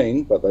great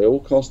machine, but they all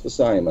cost the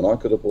same. And I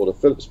could have bought a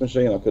Philips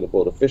machine, I could have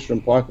bought a Fisher &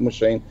 Paykel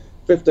machine.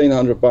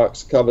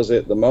 $1,500 covers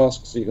it. The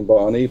masks you can buy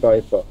on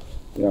eBay for,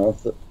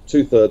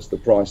 2/3 the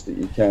price that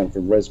you can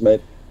from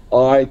ResMed.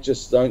 I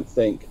just don't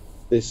think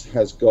this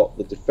has got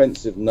the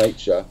defensive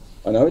nature.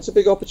 I know it's a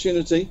big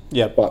opportunity,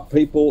 but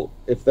people,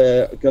 if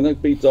they're going to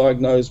be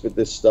diagnosed with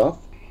this stuff,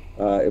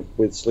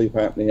 with sleep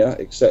apnea,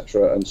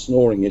 etc., and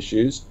snoring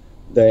issues,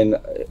 then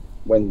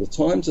when the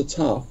times are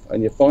tough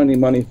and you're finding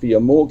money for your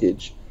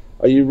mortgage,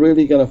 are you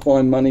really going to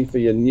find money for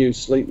your new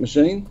sleep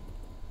machine?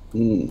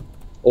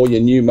 Or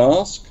your new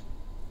mask?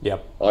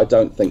 Yep. I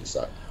don't think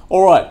so.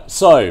 All right,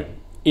 so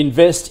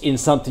invest in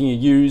something you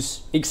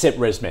use, except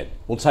ResMed.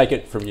 We'll take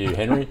it from you,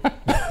 Henry.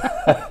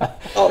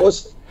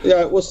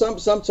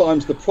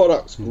 Sometimes the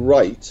product's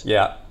great,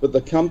 but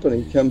the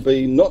company can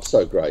be not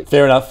so great.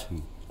 Fair enough.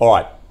 All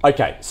right.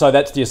 Okay, so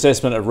that's the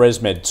assessment of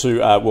ResMed.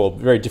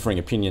 Very differing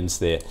opinions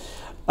there.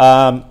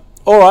 All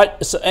right.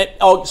 So,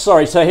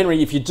 So,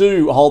 Henry, if you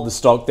do hold the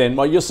stock, then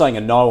you're saying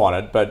a no on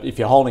it. But if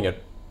you're holding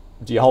it,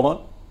 do you hold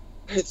on?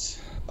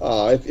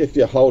 If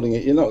you're holding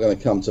it, you're not going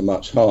to come to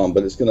much harm,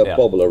 but it's going to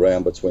bobble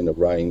around between the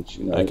range.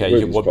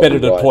 Okay, better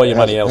deploy your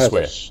money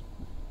elsewhere.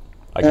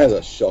 As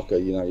a shocker,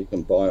 you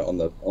can buy it on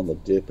the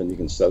dip and you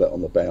can sell it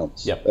on the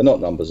bounce. Yep. They're not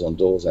numbers on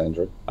doors,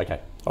 Andrew.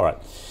 Okay, all right.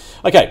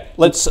 Okay,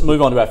 let's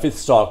move on to our fifth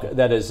stock.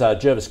 That is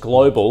Jervis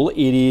Global.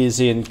 It is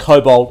in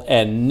cobalt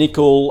and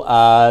nickel.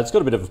 It's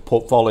got a bit of a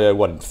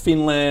portfolio, in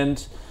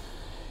Finland,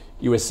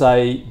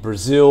 USA,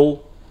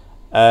 Brazil,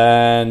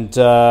 and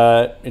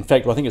in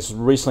fact, I think it's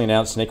recently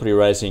announced an equity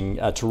raising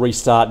to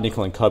restart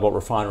nickel and cobalt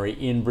refinery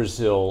in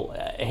Brazil.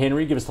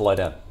 Henry, give us the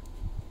lowdown.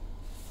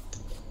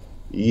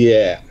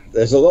 Yeah,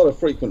 there's a lot of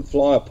frequent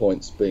flyer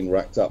points being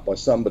racked up by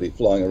somebody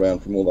flying around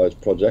from all those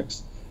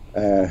projects.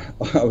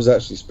 I was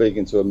actually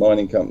speaking to a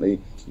mining company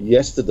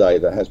yesterday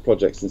that has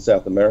projects in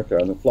South America,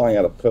 and flying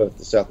out of Perth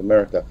to South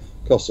America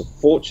costs a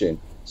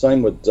fortune.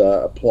 Same would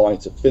apply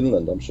to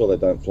Finland. I'm sure they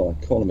don't fly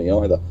economy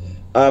either.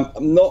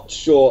 I'm not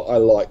sure I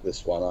like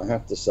this one, I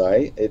have to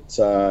say. It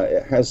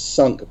has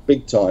sunk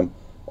big time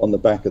on the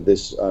back of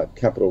this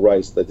capital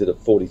raise they did at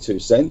 42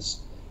 cents.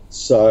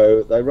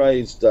 So they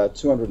raised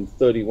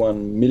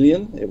 231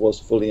 million. It was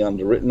fully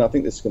underwritten. I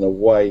think this is going to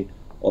weigh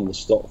on the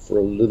stock for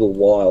a little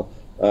while.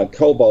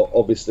 Cobalt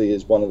obviously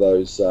is one of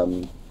those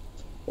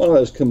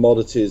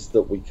commodities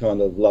that we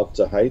kind of love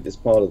to hate. It's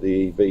part of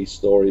the EV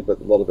story,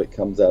 but a lot of it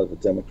comes out of the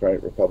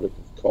Democratic Republic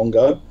of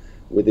Congo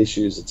with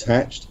issues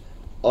attached.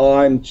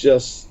 I'm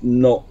just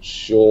not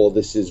sure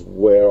this is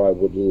where I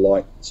would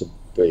like to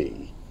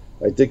be.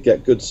 They did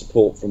get good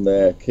support from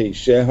their key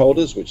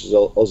shareholders, which is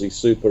Aussie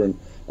Super and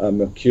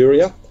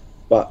Mercuria,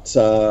 but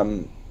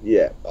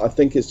I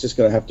think it's just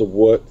going to have to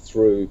work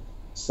through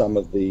some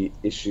of the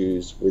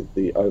issues with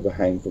the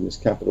overhang from this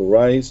capital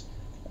raise,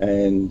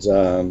 and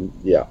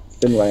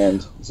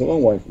Finland is a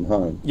long way from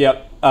home.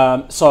 Yep.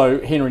 So,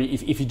 Henry,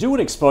 if you do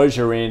an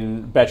exposure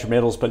in battery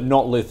metals, but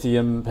not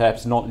lithium,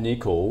 perhaps not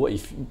nickel,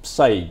 if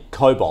say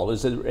cobalt,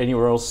 is there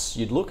anywhere else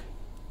you'd look?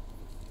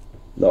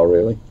 Not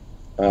really.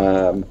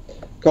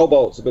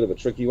 Cobalt's a bit of a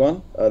tricky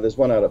one. There's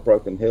one out at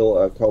Broken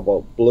Hill,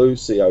 Cobalt Blue,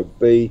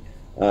 COB,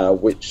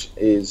 which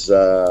is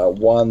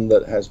one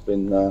that has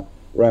been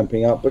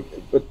ramping up.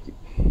 But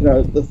you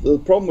know, the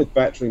problem with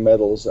battery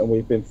metals, and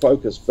we've been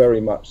focused very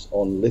much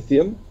on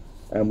lithium,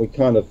 and we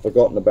kind of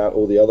forgotten about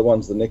all the other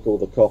ones, the nickel,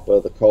 the copper,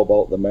 the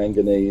cobalt, the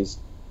manganese,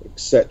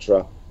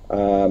 etc.,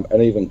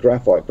 and even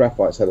graphite.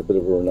 Graphite's had a bit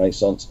of a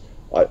renaissance.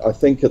 I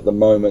think at the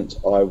moment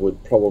I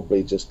would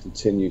probably just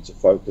continue to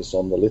focus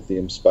on the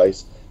lithium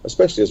space,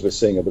 especially as we're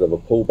seeing a bit of a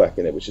pullback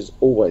in it, which is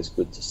always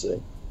good to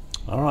see.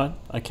 All right,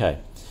 okay.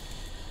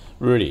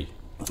 Rudy,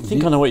 I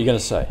think I know what you're going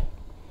to say.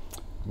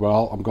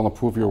 Well, I'm going to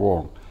prove you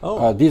wrong.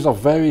 Oh. These are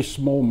very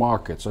small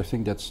markets. I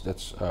think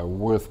that's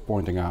worth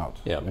pointing out.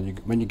 Yeah.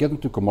 When you get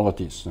into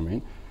commodities, I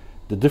mean,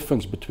 the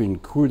difference between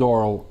crude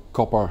oil,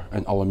 copper,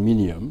 and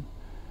aluminium,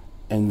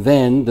 and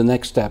then the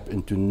next step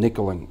into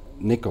nickel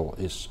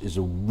is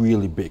a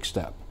really big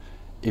step.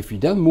 If you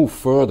then move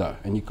further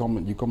and you come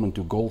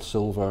into gold,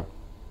 silver,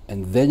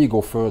 and then you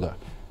go further,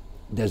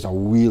 there's a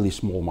really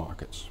small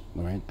markets,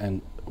 right?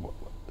 And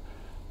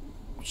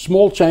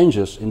small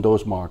changes in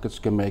those markets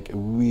can make a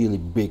really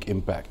big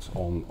impact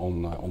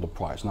on the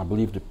price. And I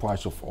believe the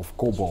price of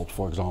cobalt,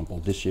 for example,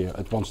 this year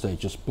at one stage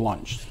just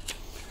plunged,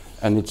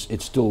 and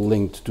it's still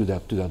linked to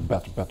that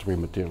battery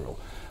material.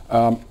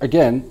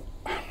 Again,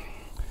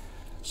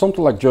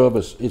 something like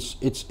Jervois,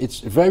 it's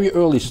very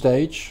early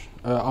stage.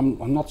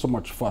 I'm not so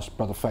much fussed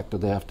by the fact that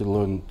they have to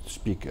learn to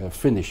speak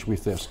Finnish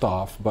with their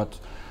staff, but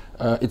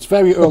it's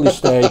very early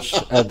stage,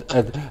 and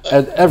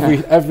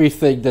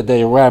everything that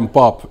they ramp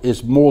up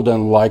is more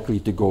than likely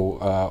to go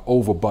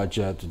over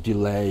budget,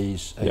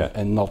 delays,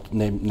 and not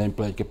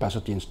nameplate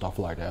capacity and stuff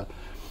like that.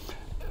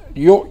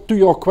 To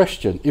your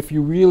question, if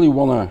you really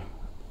want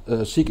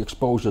to seek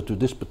exposure to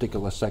this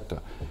particular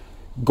sector,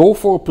 go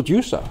for a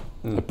producer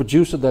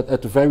that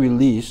at the very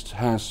least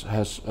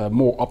has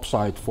more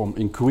upside from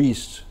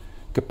increased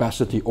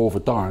capacity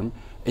over time,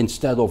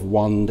 instead of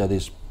one that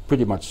is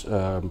pretty much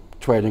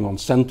trading on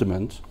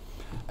sentiment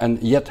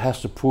and yet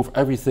has to prove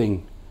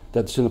everything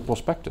that's in the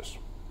prospectus.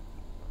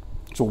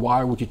 So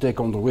why would you take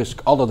on the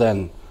risk other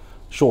than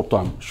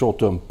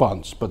short-term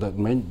punts? But I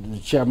mean,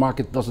 the share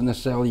market doesn't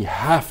necessarily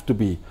have to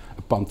be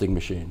a punting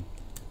machine.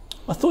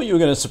 I thought you were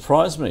going to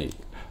surprise me.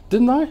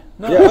 Didn't I?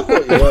 No. Yeah, I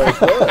thought you were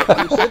as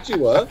well. You said you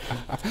were.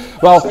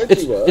 Well,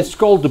 it's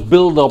called the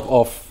build-up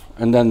of,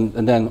 and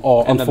then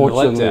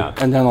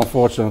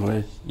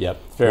unfortunately. Yep,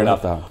 fair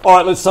enough. All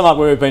right, let's sum up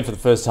where we've been for the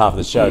first half of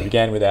the show.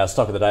 Began with our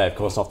stock of the day, of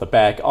course, off the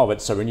back of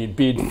it. So renewed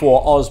bid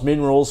for Oz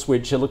Minerals,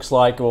 which it looks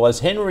like, well, as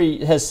Henry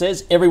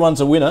says,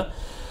 everyone's a winner.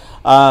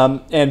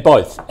 And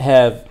both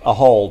have a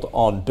hold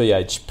on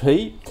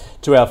BHP.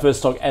 To our first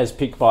stock, as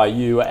picked by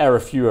you,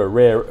 Arafura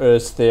Rare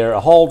Earths there,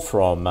 a hold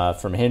from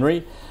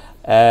Henry.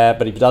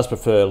 But he does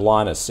prefer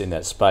Lynas in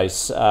that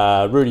space.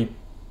 Rudy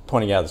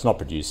pointing out it's not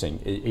producing.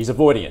 He's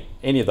avoiding it,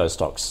 any of those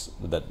stocks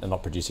that are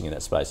not producing in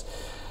that space.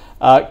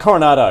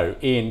 Coronado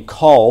in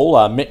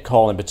coal, met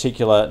coal in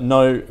particular,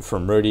 no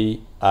from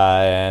Rudy,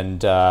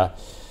 and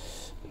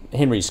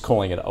Henry's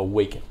calling it a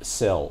weak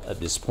sell at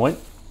this point.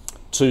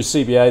 To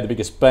CBA, the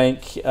biggest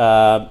bank,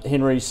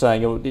 Henry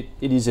saying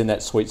it is in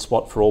that sweet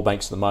spot for all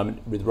banks at the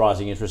moment with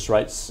rising interest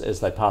rates as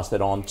they pass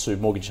that on to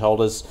mortgage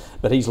holders,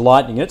 but he's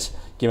lightening it,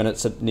 given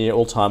it's at near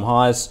all-time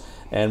highs,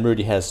 and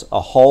Rudy has a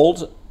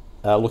hold,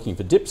 looking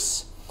for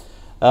dips.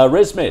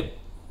 ResMed,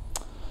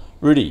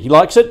 Rudy, he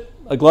likes it,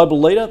 a global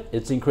leader,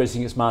 it's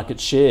increasing its market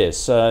share,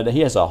 so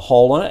he has a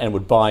hold on it and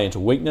would buy into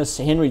weakness.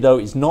 Henry, though,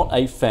 is not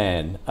a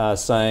fan,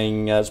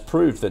 saying it's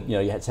proved that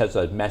it has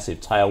those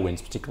massive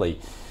tailwinds, particularly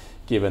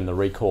given the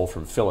recall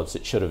from Philips.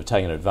 It should have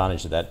taken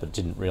advantage of that, but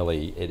didn't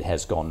really. It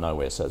has gone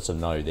nowhere, so it's a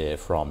no there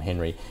from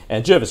Henry.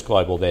 And Jervois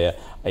Global there,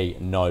 a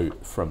no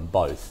from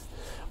both.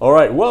 All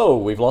right, whoa,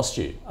 we've lost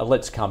you.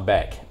 Let's come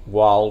back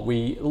while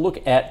we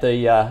look at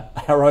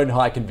our own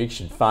High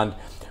Conviction Fund,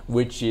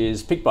 which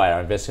is picked by our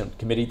investment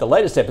committee. The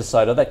latest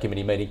episode of that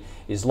committee meeting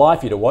is live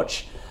for you to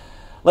watch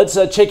Let's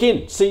check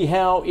in, see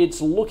how it's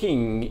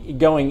looking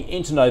going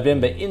into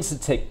November.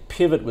 Incitec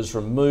Pivot was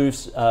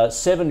removed,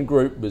 Seven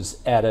Group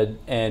was added,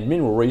 and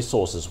Mineral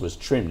Resources was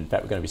trimmed. In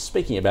fact, we're going to be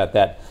speaking about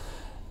that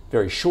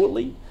very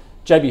shortly.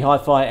 JB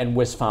Hi-Fi and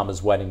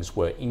Wesfarmers weightings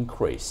were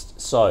increased.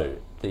 So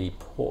the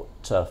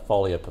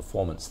portfolio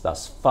performance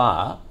thus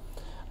far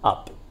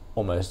up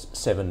almost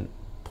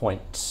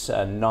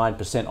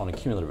 7.9% on a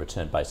cumulative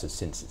return basis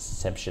since its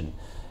inception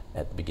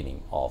at the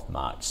beginning of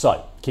March.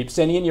 So keep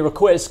sending in your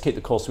requests, keep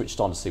the call switched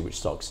on to see which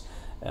stocks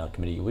our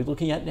committee will be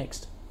looking at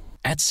next.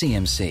 At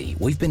CMC,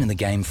 we've been in the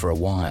game for a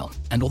while,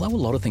 and although a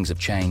lot of things have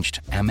changed,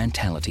 our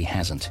mentality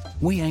hasn't.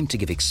 We aim to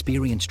give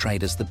experienced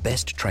traders the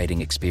best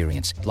trading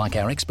experience, like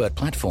our expert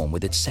platform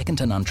with its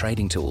second-to-none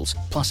trading tools.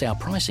 Plus, our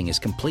pricing is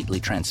completely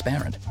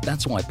transparent.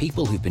 That's why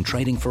people who've been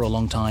trading for a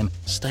long time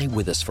stay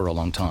with us for a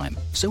long time.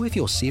 So if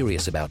you're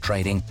serious about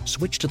trading,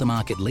 switch to the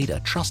market leader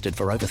trusted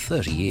for over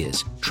 30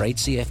 years. Trade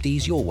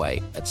CFDs your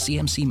way at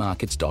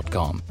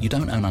cmcmarkets.com. You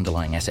don't own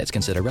underlying assets.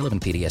 Consider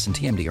relevant PDS and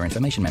TMD or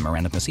information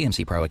memorandum for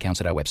CMC Pro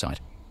accounts at our website.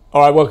 All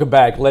right, welcome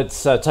back.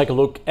 Let's take a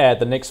look at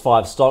the next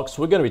 5 stocks.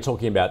 We're going to be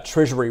talking about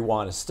Treasury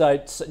Wine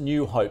Estates,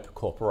 New Hope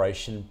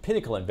Corporation,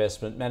 Pinnacle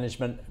Investment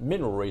Management,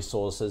 Mineral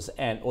Resources,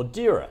 and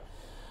Ordera.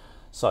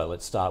 So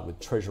let's start with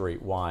Treasury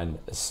Wine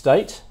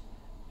Estate.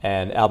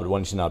 And Albert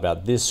wanted to know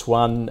about this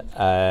one.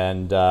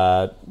 And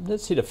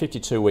let's hit a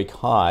 52-week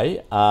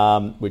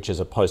high, which is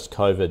a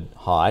post-COVID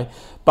high.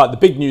 But the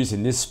big news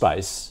in this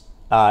space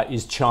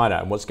is China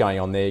and what's going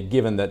on there,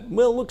 given that,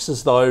 well, it looks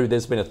as though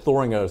there's been a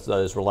thawing of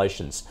those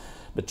relations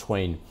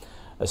between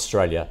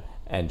Australia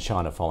and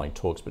China following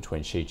talks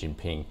between Xi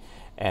Jinping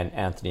and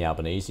Anthony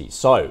Albanese.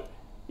 So,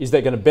 is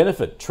that going to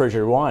benefit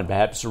Treasury Wine,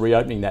 perhaps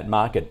reopening that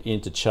market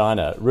into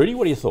China? Rudy,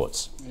 what are your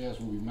thoughts? Yes,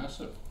 it will be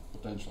massive,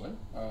 potentially,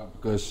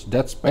 because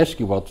that's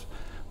basically what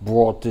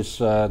brought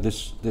this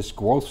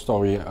growth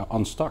story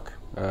unstuck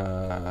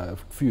a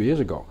few years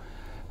ago.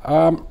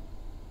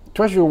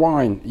 Treasury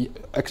Wine,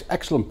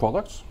 excellent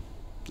products.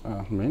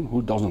 I mean,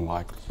 who doesn't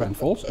like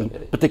Penfolds, and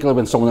particularly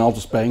when someone else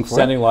is paying for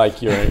Sounding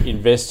like you're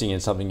investing in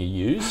something you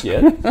use,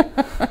 yeah?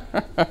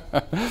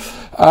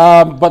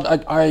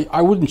 But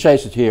I wouldn't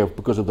chase it here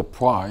because of the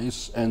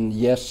price. And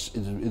yes,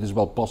 it is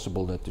well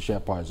possible that the share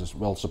price is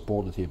well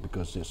supported here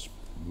because there's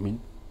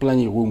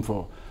plenty of room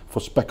for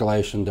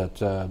speculation that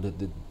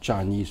the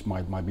Chinese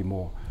might be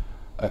more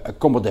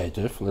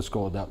accommodative, let's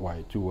call it that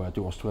way, to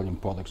Australian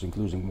products,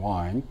 including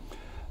wine.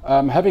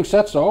 Having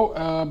said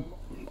so,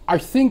 I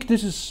think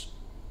this is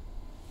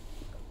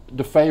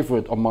the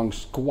favorite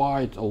amongst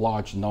quite a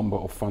large number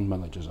of fund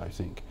managers, I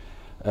think.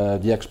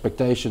 The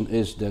expectation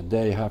is that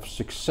they have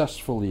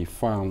successfully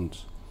found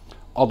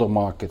other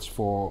markets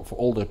for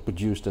all they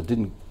produced that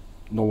didn't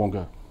no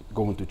longer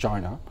go into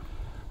China.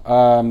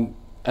 And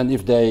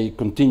if they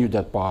continue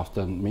that path,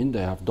 then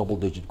they have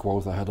double-digit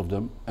growth ahead of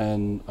them,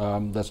 and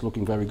that's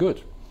looking very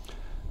good.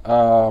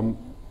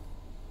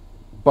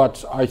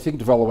 But I think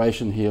the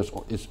valuation here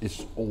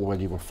is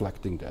already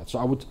reflecting that.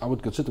 So I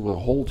would consider a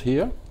hold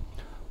here,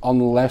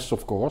 unless,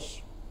 of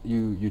course,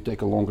 you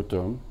take a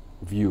longer-term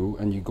view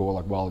and you go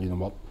like, well, you know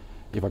what?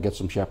 If I get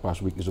some share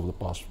price weakness over the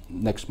past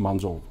next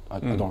months, or I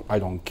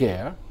don't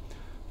care.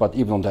 But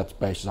even on that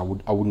basis, I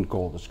wouldn't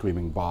call it a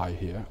screaming buy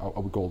here. I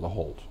would call it a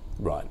hold.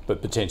 Right,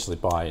 but potentially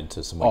buy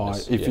into some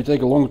weakness. If you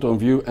take a longer-term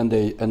view and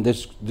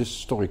this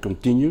story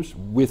continues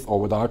with or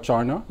without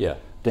China,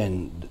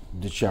 then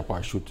the share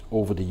price should,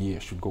 over the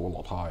years, should go a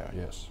lot higher.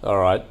 Yes. All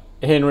right,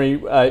 Henry,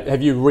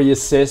 have you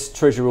reassessed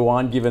Treasury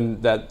Wine given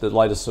that the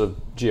latest sort of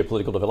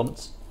geopolitical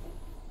developments?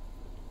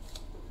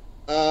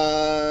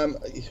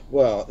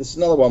 Well, it's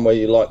another one where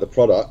you like the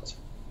product,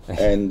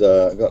 and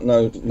got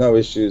no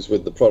issues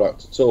with the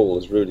product at all,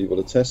 as Rudy will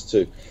attest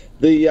to.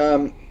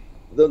 The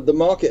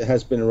market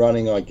has been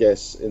running, I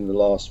guess, in the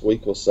last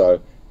week or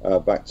so,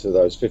 back to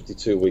those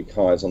 52-week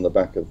highs on the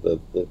back of the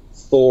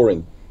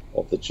thawing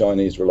of the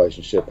Chinese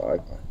relationship.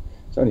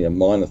 It's only a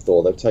minor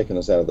thaw. They've taken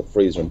us out of the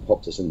freezer and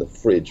popped us in the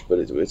fridge, but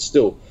it's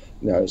still,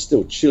 it's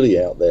still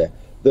chilly out there.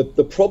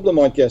 The problem,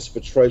 I guess, for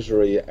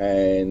Treasury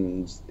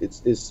and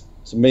is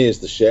to me is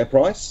the share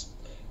price.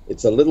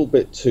 It's a little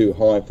bit too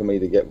high for me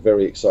to get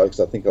very excited, because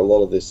I think a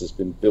lot of this has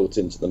been built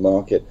into the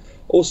market.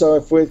 Also,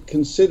 if we're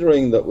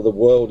considering that the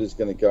world is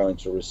going to go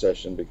into a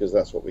recession, because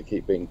that's what we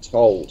keep being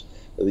told,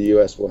 that the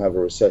US will have a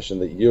recession,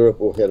 that Europe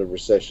will hit a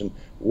recession,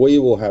 we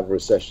will have a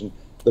recession,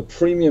 the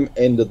premium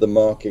end of the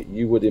market,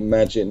 you would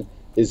imagine,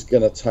 is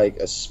going to take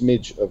a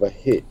smidge of a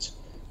hit.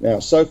 Now,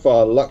 so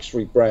far,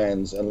 luxury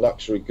brands and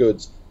luxury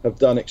goods have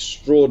done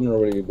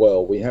extraordinarily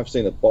well. We have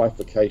seen a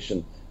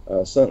bifurcation,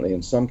 certainly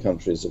in some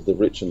countries, of the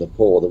rich and the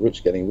poor, the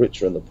rich getting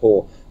richer and the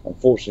poor,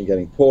 unfortunately,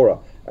 getting poorer.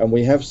 And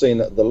we have seen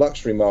that the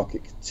luxury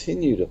market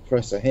continue to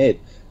press ahead,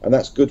 and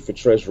that's good for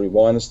Treasury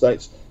Wine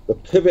Estates. The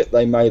pivot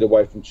they made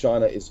away from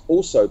China has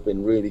also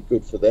been really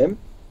good for them.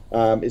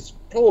 It's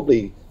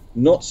probably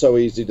not so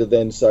easy to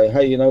then say,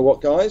 hey, you know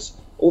what, guys?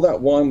 All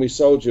that wine we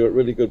sold you at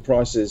really good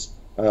prices,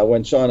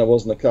 when China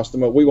wasn't a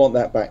customer. We want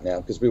that back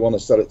now because we want to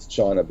sell it to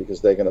China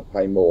because they're going to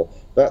pay more.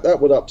 That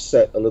would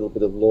upset a little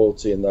bit of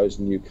loyalty in those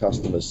new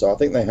customers. So I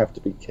think they have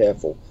to be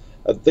careful.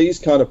 At these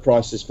kind of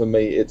prices, for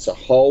me, it's a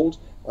hold.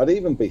 I'd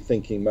even be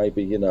thinking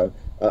maybe,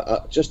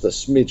 just a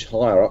smidge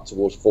higher up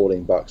towards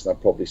 $14, and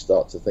I'd probably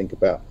start to think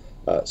about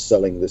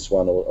selling this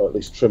one or at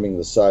least trimming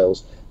the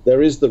sales.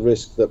 There is the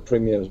risk that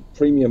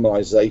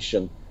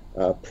premiumization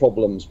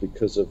problems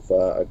because of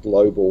a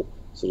global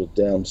sort of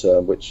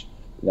downturn, which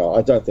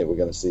I don't think we're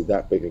going to see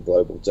that big a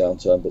global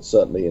downturn, but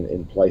certainly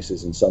in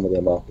places in some of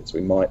their markets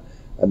we might,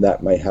 and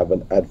that may have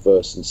an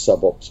adverse and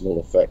suboptimal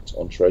effect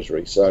on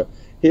Treasury. So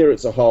here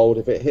it's a hold.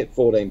 If it hit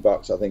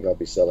 $14, I think I'd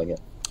be selling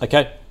it.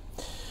 Okay.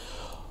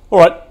 All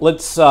right,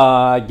 let's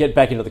get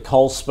back into the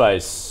coal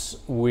space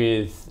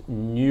with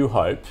New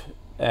Hope.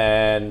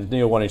 And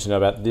Neil wanting to know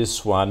about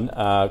this one,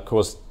 of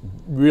course,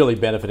 really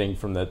benefiting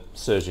from the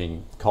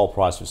surging coal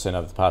price we've seen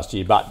over the past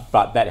year, but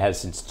that has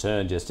since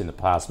turned just in the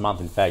past month.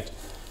 In fact,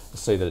 I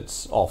see that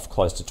it's off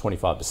close to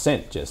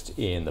 25% just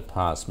in the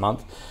past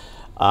month.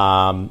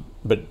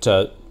 But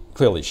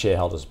clearly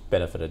shareholders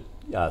benefited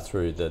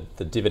through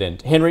the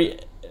dividend. Henry,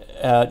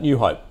 New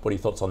Hope, what are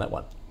your thoughts on that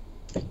one?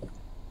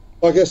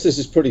 I guess this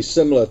is pretty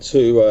similar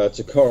to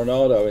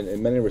Coronado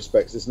in many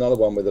respects. It's another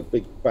one with a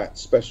big fat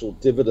special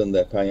dividend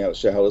they're paying out to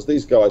shareholders.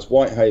 These guys,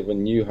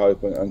 Whitehaven, New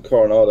Hope and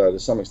Coronado, to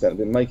some extent, have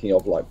been making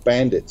off like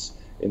bandits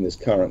in this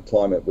current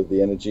climate with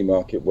the energy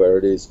market where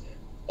it is.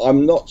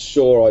 I'm not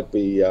sure I'd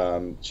be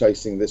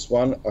chasing this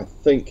one. I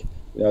think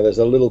there's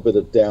a little bit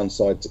of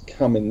downside to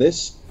come in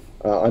this.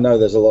 I know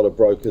there's a lot of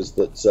brokers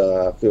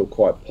that feel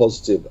quite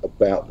positive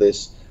about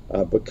this,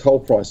 but coal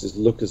prices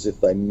look as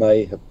if they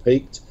may have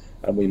peaked,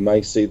 and we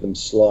may see them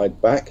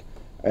slide back.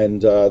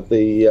 And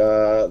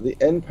the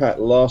NPAT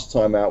last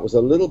time out was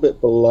a little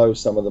bit below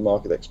some of the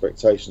market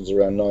expectations,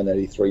 around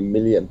 983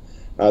 million.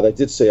 They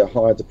did see a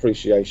higher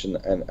depreciation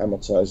and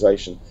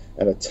amortization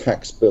and a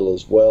tax bill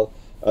as well.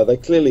 They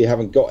clearly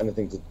haven't got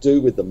anything to do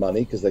with the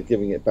money because they're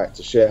giving it back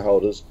to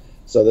shareholders.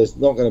 So there's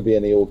not going to be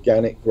any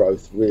organic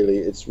growth, really.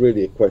 It's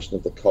really a question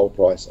of the coal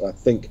price. And I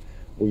think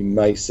we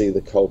may see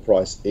the coal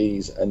price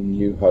ease and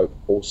New Hope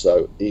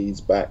also ease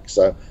back.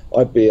 So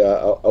I'd be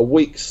a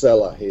weak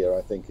seller here,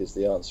 I think, is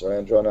the answer,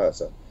 Andrew. I know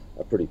that's a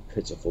pretty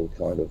pitiful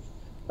kind of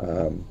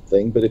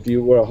thing. But if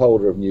you were a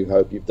holder of New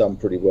Hope, you've done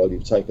pretty well.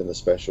 You've taken the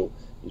special.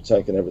 You've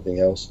taken everything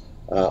else.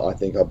 I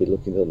think I'd be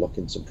looking to lock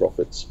in some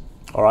profits.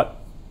 All right.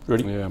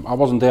 Rudy? Yeah, I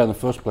wasn't there in the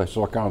first place,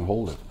 so I can't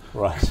hold it.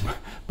 Right.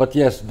 But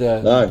yes, you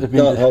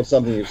can't hold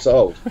something you've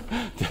sold.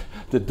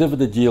 The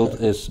dividend yield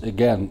is,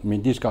 again,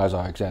 these guys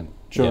are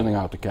churning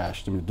out the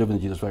cash. The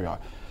dividend yield is very high.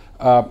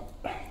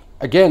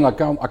 Again, I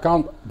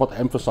can't but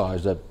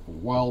emphasize that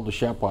while the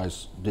share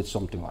price did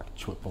something like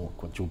triple,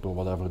 quadruple,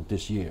 whatever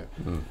this year,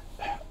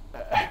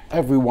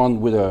 everyone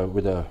with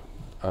a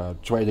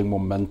trading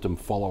momentum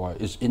follower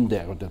is in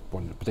there at that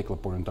point, particular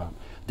point in time.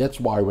 That's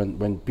why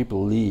when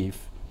people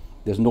leave,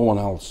 there's no one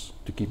else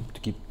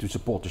to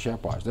support the share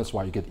price. That's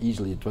why you get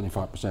easily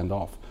 25%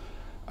 off.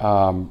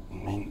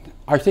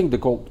 I think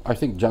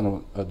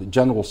the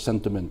general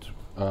sentiment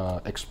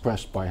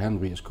expressed by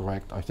Henry is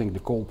correct. I think the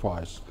coal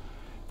price,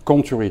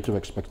 contrary to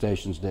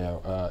expectations, there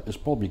is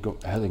probably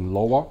heading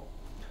lower,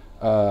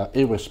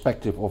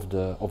 irrespective of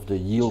the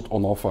yield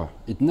on offer.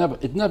 It never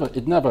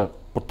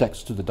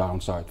protects to the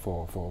downside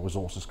for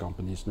resources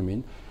companies.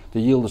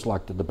 The yield is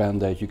like the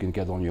band-aid you can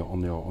get on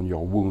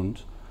your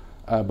wound.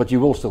 But you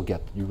will still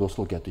get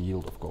the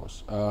yield, of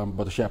course.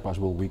 But the share price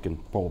will weaken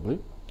probably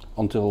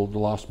until the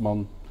last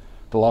one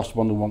who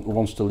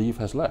wants to leave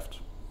has left.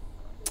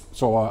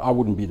 So I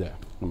wouldn't be there.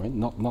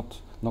 Not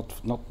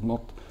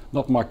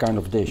my kind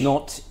of dish.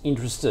 Not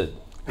interested.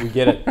 We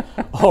get it.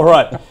 All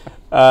right.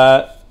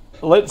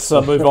 Let's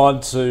move on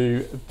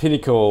to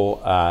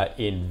Pinnacle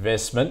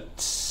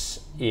Investment.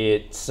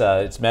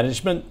 It's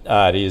management.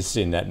 It is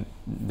in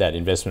that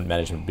investment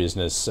management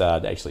business.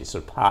 Actually,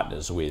 sort of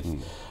partners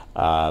with.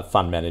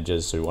 Fund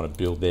managers who want to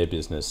build their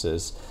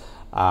businesses.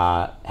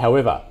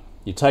 However,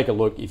 you take a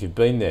look, if you've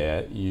been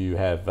there, you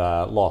have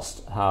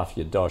lost half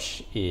your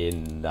dosh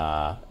in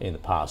the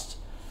past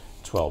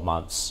 12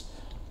 months.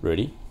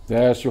 Rudy?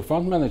 There's your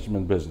fund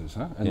management business,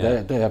 huh?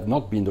 And they have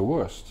not been the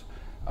worst.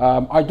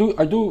 I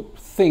do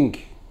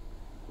think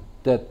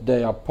that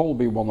they are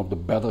probably one of the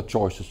better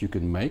choices you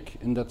can make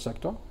in that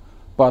sector.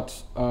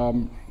 But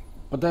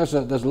there's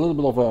a little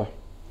bit of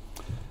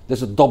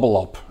there's a double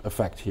up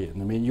effect here.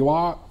 You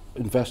are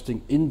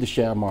investing in the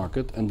share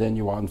market, and then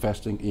you are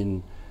investing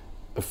in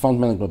a fund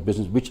management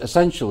business, which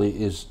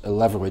essentially is a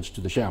leverage to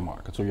the share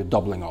market. So you're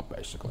doubling up,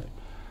 basically.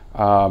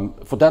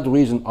 For that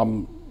reason,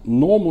 I'm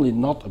normally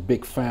not a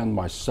big fan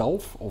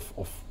myself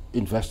of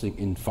investing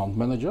in fund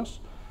managers.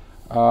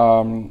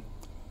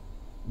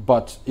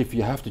 But if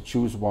you have to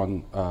choose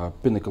one,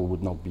 Pinnacle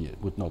would not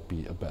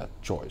be a bad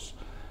choice.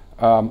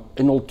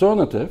 An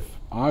alternative,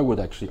 I would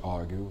actually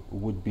argue,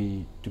 would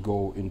be to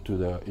go into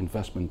the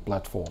investment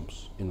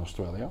platforms in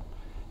Australia,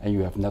 and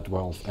you have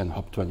Netwealth and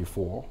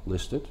Hub24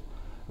 listed,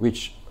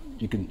 which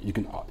you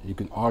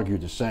can argue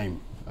the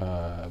same.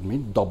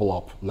 Double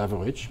up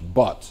leverage,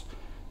 but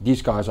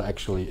these guys are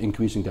actually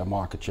increasing their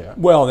market share.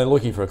 Well, they're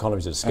looking for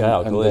economies of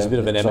scale. And there's a bit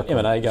of an exactly.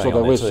 M&A going so on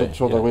there there is, too.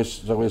 So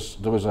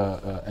there is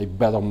a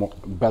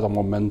better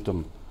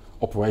momentum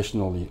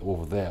operationally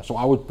over there. So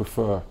I would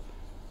prefer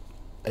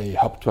a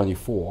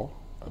Hub24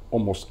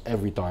 almost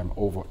every time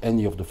over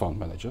any of the fund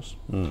managers.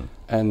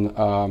 And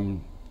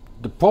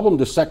the problem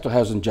the sector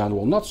has in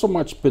general, not so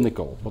much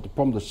Pinnacle, but the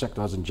problem the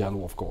sector has in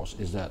general, of course,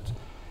 is that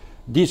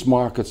these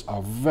markets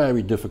are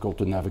very difficult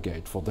to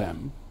navigate for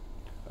them.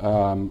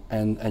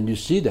 And you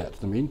see that,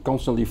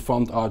 constantly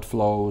fund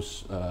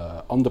outflows,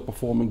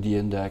 underperforming the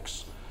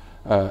index,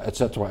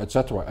 etc.,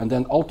 etc. And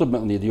then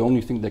ultimately the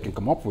only thing they can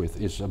come up with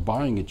is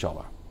buying each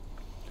other.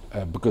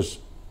 Because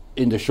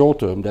in the short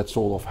term that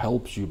sort of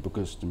helps you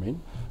because,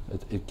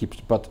 it keeps,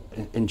 but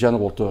in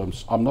general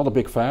terms, I'm not a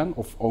big fan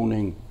of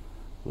owning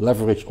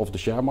leverage of the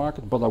share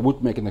market, but I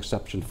would make an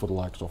exception for the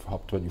likes of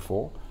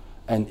Hub24.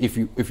 And if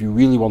you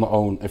really want to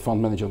own a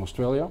fund manager in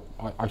Australia,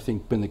 I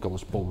think Pinnacle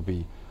is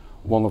probably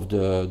one of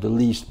the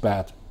least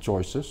bad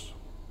choices.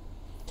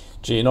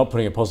 Gee, you're not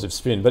putting a positive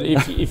spin, but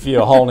if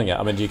you're holding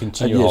it, do you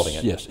continue holding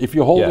it? Yes, if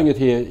you're holding it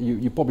here,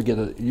 you probably get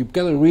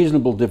a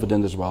reasonable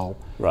dividend as well.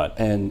 Right.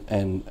 And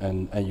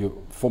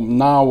you from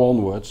now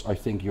onwards, I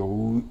think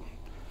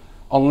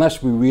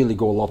unless we really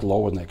go a lot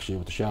lower next year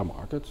with the share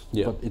market,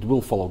 but it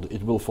will follow.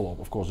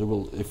 Of course,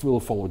 it will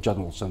follow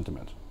general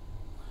sentiment.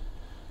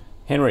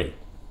 Henry.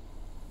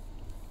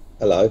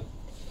 Hello.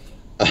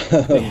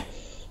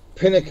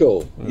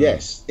 Pinnacle,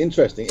 yes,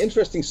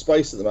 interesting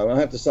space at the moment.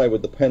 I have to say,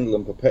 with the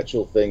Pendulum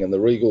Perpetual thing and the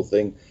Regal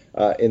thing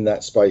in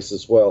that space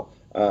as well.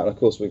 And of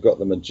course, we've got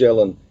the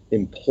Magellan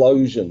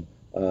implosion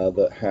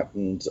that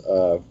happened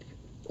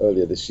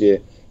earlier this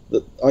year.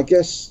 That I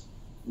guess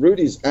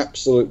Rudy's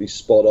absolutely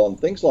spot on.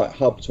 Things like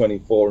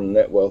Hub24 and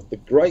Netwealth, the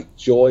great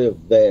joy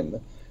of them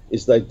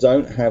is they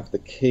don't have the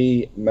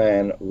key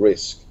man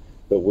risk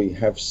that we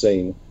have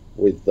seen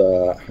with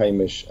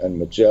Hamish and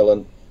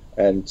Magellan.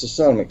 And to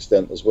some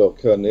extent as well,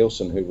 Kern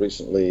Nielsen, who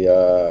recently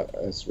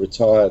has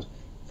retired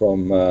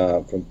from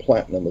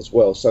Platinum as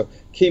well. So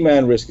key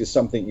man risk is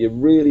something you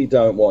really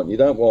don't want. You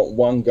don't want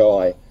one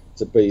guy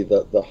to be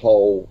the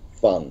whole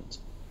fund.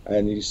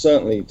 And you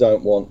certainly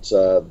don't want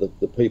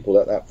the people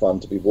at that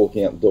fund to be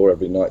walking out the door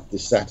every night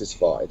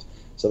dissatisfied.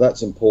 So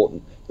that's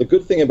important. The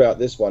good thing about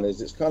this one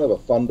is it's kind of a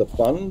fund of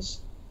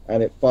funds,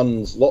 and it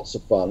funds lots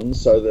of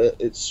funds, so that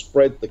it's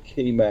spread the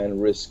key man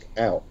risk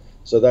out.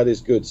 So that is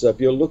good. So if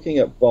you're looking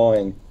at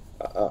buying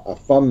a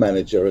fund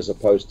manager as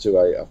opposed to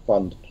a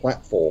fund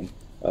platform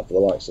for the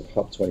likes of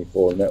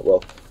Hub24 and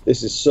Netwealth,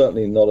 this is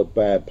certainly not a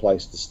bad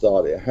place to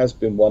start. It has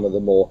been one of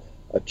the more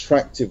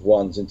attractive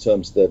ones in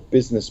terms of their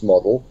business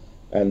model.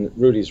 And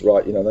Rudy's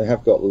right, they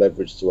have got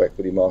leverage to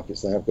equity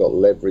markets. They have got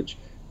leverage,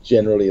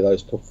 generally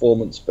those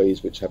performance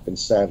fees, which have been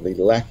sadly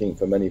lacking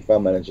for many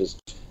fund managers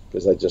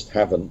because they just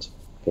haven't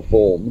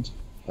performed,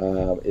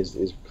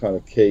 is kind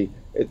of key.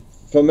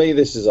 For me,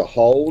 this is a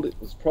hold.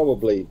 It's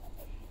probably,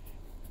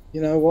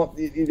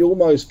 you'd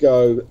almost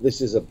go,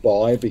 this is a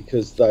buy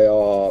because they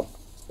are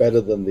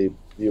better than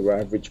your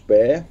average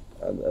bear,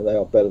 and they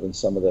are better than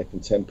some of their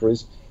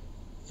contemporaries.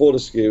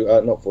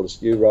 Magellan,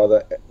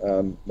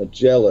 I'm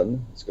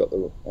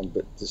a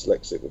bit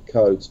dyslexic with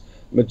codes.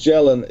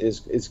 Magellan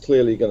is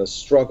clearly going to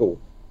struggle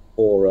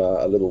for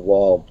a little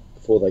while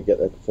before they get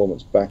their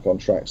performance back on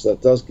track. So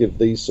that does give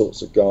these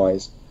sorts of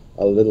guys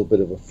a little bit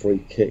of a free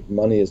kick.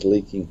 Money is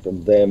leaking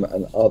from them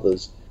and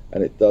others,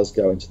 and it does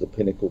go into the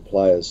Pinnacle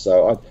players.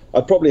 So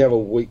I'd probably have a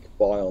weak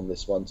buy on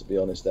this one, to be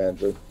honest,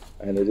 Andrew,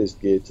 and it is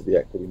geared to the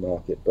equity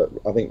market. But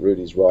I think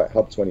Rudy's right.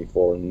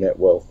 Hub24 and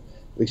Netwealth,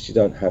 at least you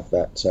don't have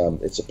that.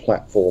 It's a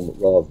platform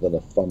rather than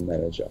a fund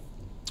manager.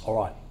 All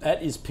right,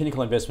 that is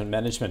Pinnacle Investment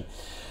Management.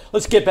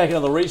 Let's get back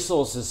into the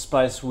resources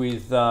space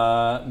with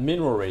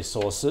Mineral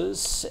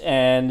Resources.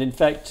 And in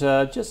fact,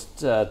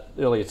 just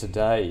earlier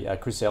today,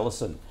 Chris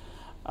Ellison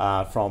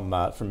from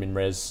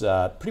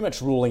MinRes pretty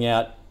much ruling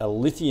out a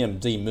lithium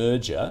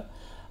demerger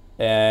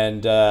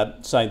and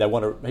saying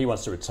he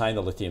wants to retain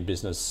the lithium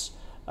business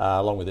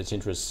along with its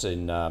interests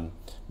in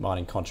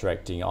mining,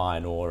 contracting,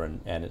 iron ore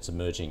and its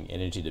emerging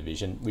energy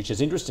division, which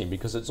is interesting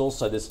because it's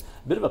also this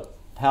bit of a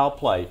power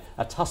play,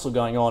 a tussle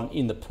going on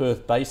in the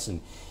Perth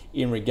Basin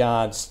in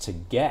regards to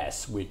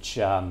gas, which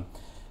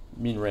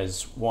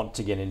MinRes want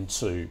to get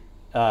into.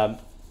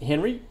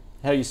 Henry,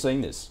 how are you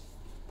seeing this?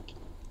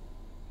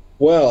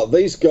 Well,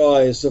 these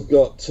guys have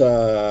got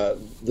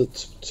the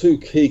two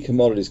key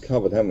commodities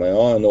covered, haven't they?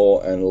 Iron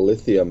ore and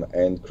lithium.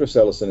 And Chris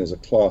Ellison is a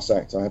class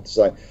act, I have to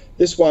say.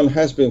 This one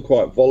has been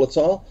quite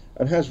volatile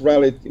and has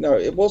rallied.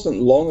 It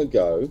wasn't long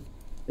ago.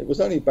 It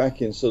was only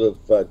back in sort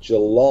of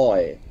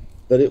July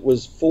that it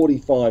was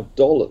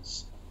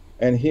 $45.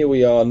 And here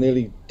we are,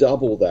 nearly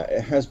double that.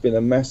 It has been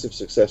a massive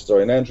success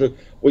story. And Andrew,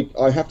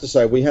 I have to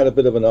say, we had a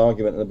bit of an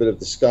argument and a bit of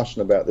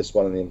discussion about this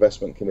one in the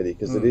investment committee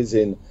because it is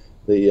in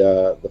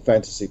the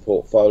fantasy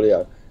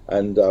portfolio,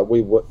 and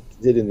we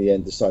did in the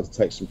end decide to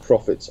take some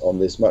profits on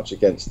this, much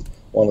against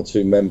one or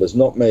two members,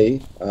 not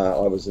me.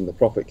 I was in the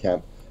profit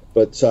camp,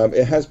 but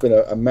it has been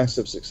a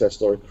massive success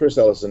story. Chris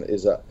Ellison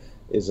is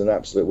an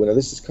absolute winner.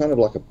 This is kind of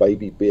like a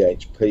baby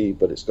BHP,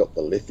 but it's got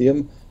the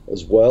lithium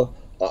as well.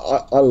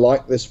 I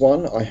like this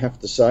one. I have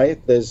to say,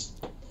 there's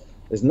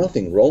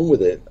nothing wrong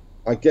with it.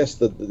 I guess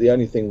the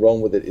only thing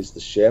wrong with it is the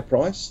share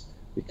price,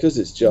 because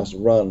it's just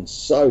run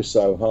so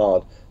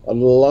hard. I'd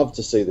love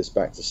to see this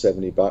back to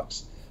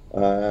 $70.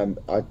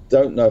 I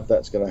don't know if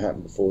that's going to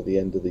happen before the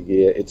end of the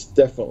year. It's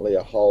definitely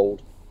a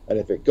hold, and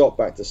if it got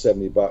back to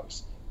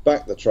 $70,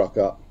 back the truck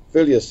up,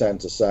 fill your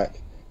Santa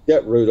sack,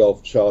 get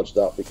Rudolph charged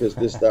up, because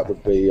that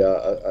would be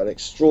an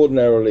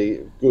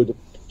extraordinarily good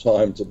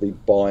time to be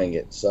buying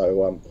it.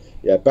 So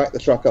back the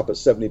truck up at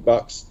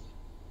 $70.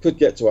 Could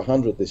get to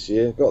 100 this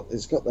year.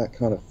 It's got that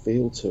kind of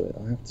feel to it,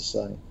 I have to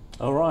say.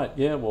 All right,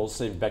 yeah, we'll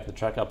see you back the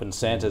truck up, and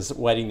Santa's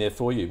waiting there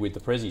for you with the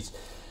prezzies.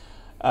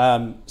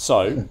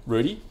 So,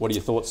 Rudy, what are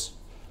your thoughts?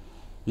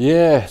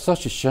 Yeah,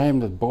 such a shame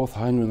that both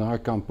Henry and I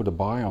can't put a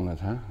buy on it,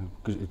 huh?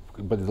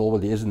 But it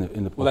already is in the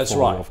portfolio, well, that's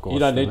right. Of course. You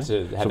don't need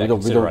to have that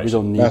consideration. We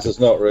don't need Matters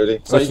not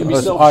really. So you can be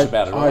selfish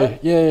about it, right?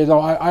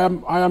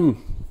 I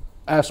am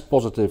as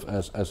positive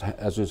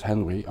as is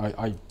Henry.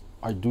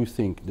 I do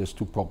think there's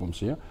two problems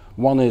here.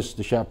 One is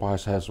the share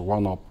price has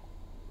run up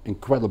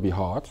incredibly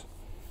hard,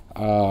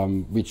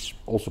 which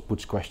also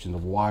puts question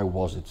of why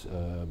was it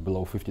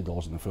below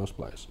 $50 in the first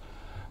place.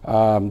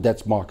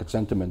 That's market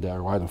sentiment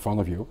there right in front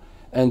of you.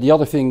 And the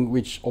other thing,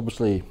 which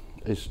obviously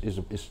is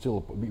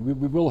still, we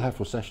will have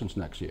recessions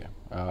next year,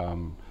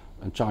 and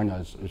China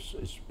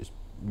is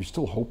we're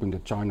still hoping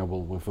that China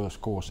will reverse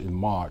course in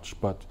March,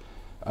 but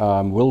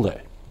will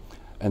they?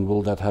 And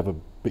will that have a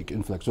big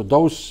influx? So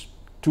those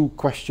two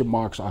question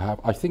marks I have.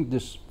 I think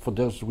this, for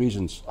those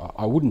reasons,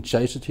 I wouldn't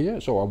chase it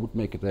here, so I would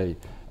make it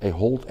a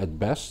hold at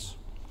best.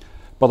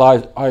 But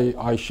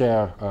I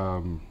share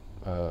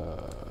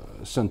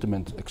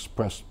sentiment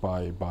expressed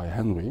by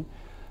Henry.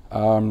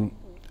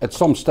 At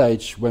some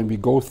stage, when we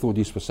go through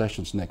these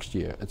recessions next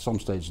year, at some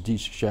stage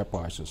these share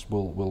prices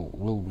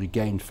will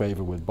regain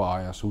favor with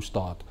buyers who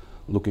start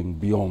looking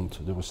beyond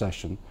the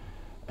recession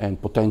and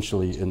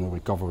potentially in the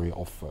recovery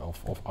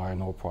of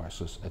iron ore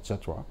prices,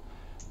 etc.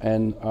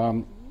 And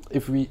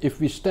if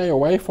we stay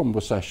away from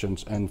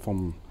recessions and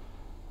from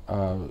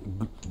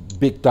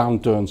big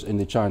downturns in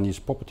the Chinese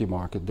property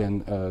market,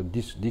 then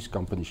these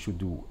companies should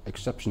do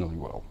exceptionally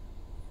well.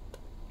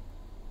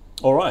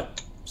 All right.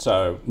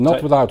 So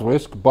not without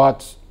risk,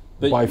 but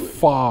by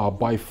far,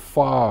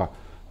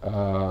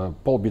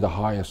 probably the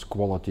highest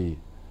quality.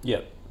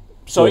 Yeah.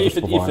 So if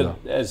it,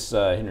 as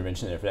Henry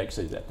mentioned there, if it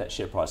actually that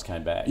share price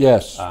came back,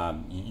 yes,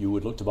 you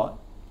would look to buy.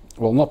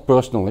 Well, not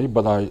personally,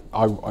 but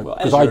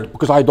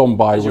because I don't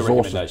buy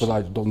resources, but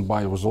I don't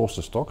buy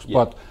resources stocks. Yeah.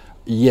 But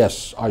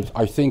yes,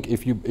 I think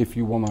if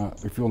you wanna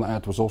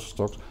add resources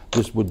stocks,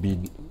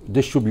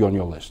 this should be on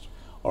your list.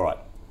 All right.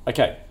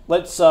 Okay,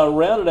 let's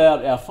round it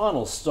out. Our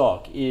final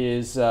stock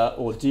is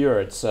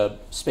Ordera. It's a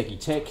specky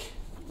tech,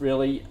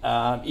 really.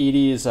 It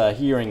is a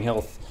hearing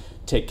health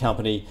tech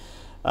company.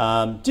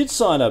 Did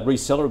sign a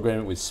reseller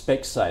agreement with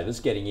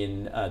Specsavers, getting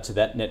in to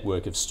that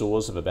network of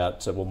stores of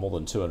about more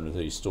than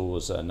 230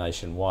 stores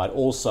nationwide.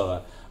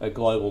 Also a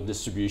global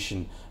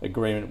distribution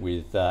agreement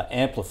with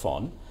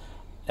Amplifon,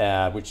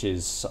 which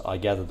is, I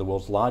gather, the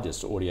world's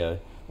largest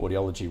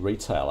audiology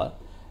retailer.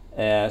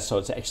 So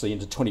it's actually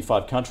into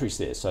 25 countries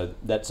there, so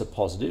that's a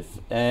positive.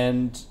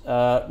 And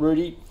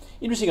Rudy,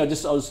 interesting, I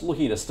was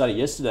looking at a study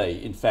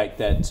yesterday, in fact,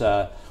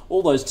 that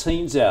all those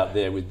teens out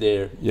there with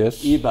their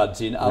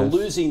earbuds in are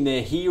losing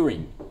their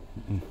hearing,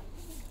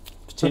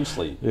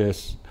 potentially.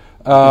 Yes.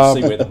 You can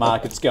see where the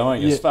market's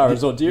going as far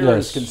as Ordera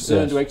is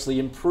concerned, to actually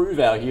improve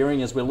our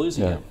hearing as we're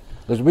losing it.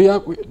 We are,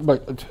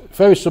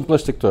 very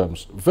simplistic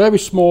terms, very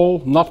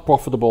small, not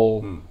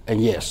profitable,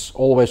 and yes,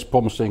 always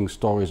promising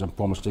stories and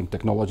promising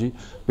technology,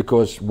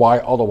 because why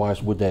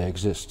otherwise would they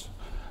exist?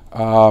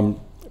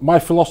 My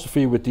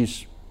philosophy with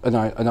these, and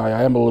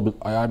I am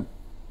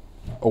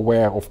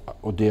aware of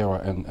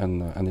Ordera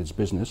and its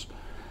business.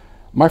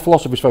 My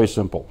philosophy is very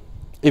simple.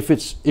 If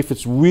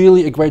it's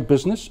really a great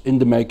business in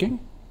the making,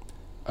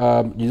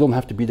 you don't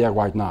have to be there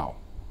right now.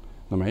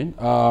 I mean.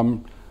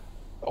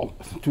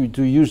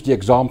 To use the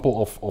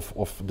example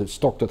of the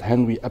stock that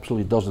Henry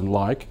absolutely doesn't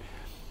like,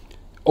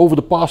 over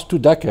the past 2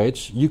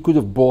 decades, you could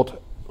have bought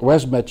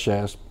ResMed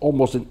shares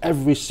almost in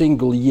every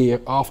single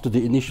year after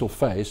the initial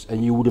phase,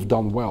 and you would have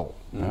done well.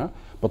 Yeah?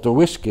 But the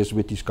risk is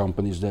with these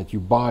companies that you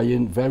buy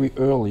in very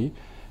early,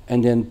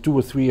 and then 2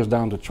 or 3 years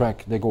down the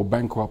track, they go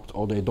bankrupt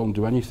or they don't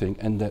do anything,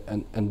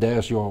 and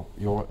there's your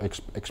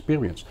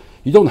experience.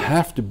 You don't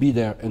have to be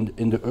there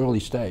in the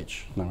early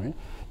stage. Right?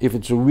 If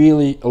it's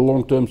really a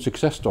long-term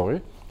success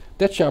story,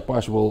 that share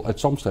price will, at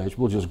some stage,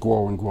 will just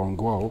grow and grow and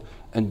grow.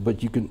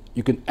 But you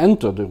can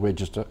enter the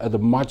register at a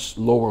much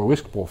lower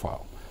risk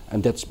profile,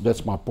 and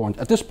that's my point.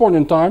 At this point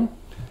in time,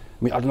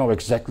 I mean, I don't know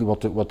exactly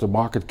what the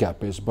market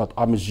cap is, but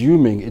I'm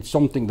assuming it's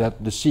something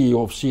that the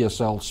CEO of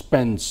CSL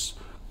spends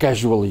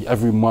casually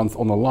every month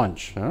on a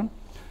lunch,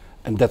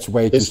 and that's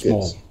way too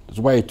small. It's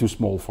way too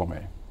small for me.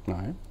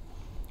 Right?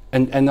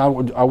 And I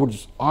would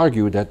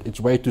argue that it's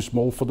way too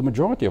small for the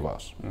majority of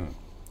us.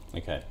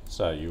 Okay,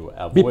 so you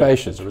avoid Be it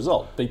patient. as a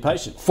result. Be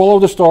patient. Follow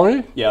the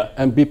story, Yeah.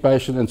 and be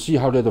patient and see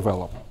how they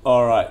develop.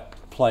 All right,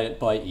 play it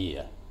by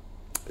ear.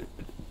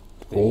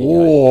 Sorry.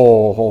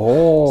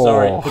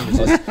 Sorry.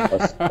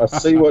 I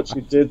see what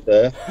you did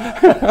there.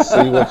 I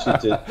see what you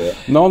did there.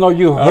 No,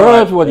 you All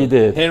heard right. what he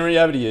did. Henry,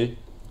 over to you.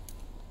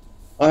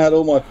 I had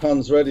all my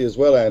puns ready as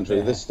well,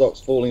 Andrew. This stock's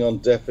falling on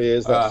deaf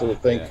ears, that sort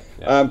of thing.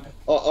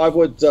 I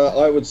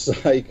would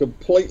say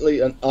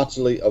completely and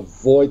utterly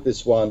avoid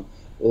this one,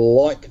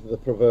 like the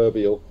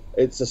proverbial.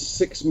 It's a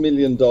 $6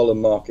 million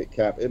market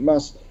cap.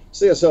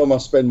 CSL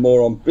must spend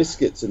more on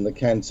biscuits in the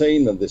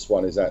canteen than this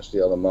one is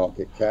actually on a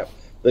market cap.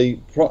 The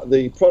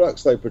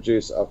products they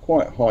produce are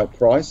quite high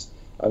price,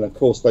 and of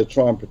course they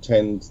try and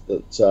pretend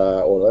that,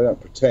 or they don't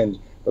pretend,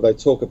 but they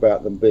talk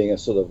about them being a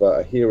sort of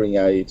a hearing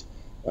aid,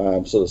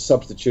 sort of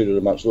substitute at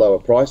a much lower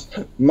price,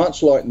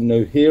 much like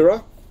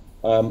Nuheara.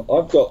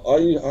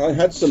 I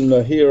had some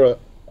Nuheara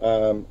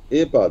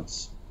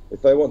earbuds.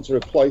 If they want to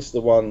replace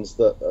the ones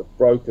that are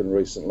broken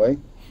recently,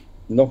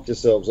 knock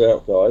yourselves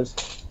out, guys.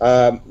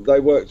 They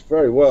worked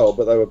very well,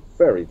 but they were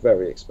very,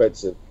 very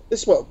expensive.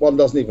 This one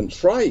doesn't even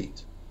trade.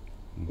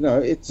 You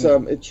know,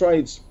 it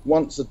trades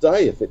once a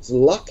day if it's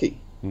lucky.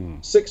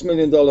 $6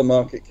 million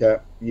market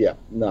cap. Yeah,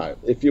 no.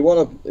 If you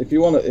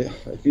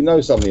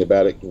know something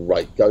about it,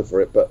 great, go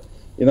for it. But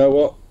you know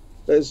what?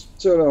 There's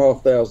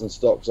 2,500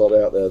 stocks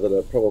out there that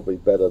are probably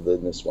better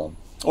than this one.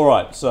 All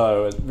right,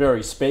 so very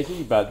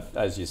specky, but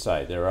as you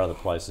say, there are other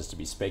places to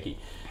be specky.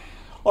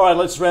 All right,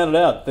 let's round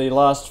it out. The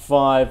last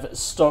 5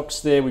 stocks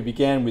there, we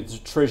began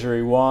with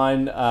Treasury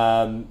Wine.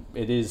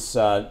 It is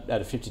at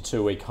a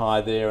 52-week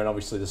high there, and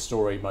obviously the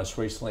story most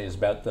recently is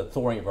about the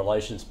thawing of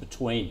relations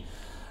between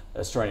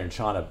Australia and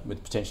China,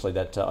 with potentially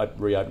that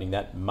reopening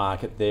that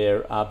market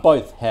there.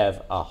 Both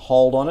have a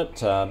hold on it,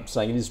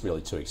 saying it is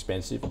really too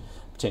expensive,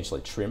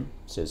 potentially trim,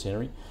 says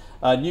Henry.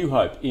 New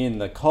Hope in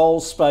the coal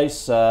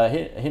space.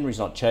 Henry's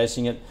not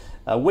chasing it.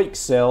 A weak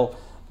sell.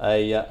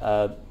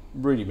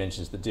 Rudy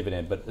mentions the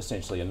dividend, but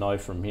essentially a no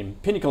from him.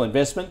 Pinnacle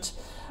Investment,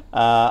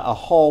 a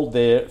hold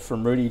there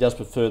from Rudy. He does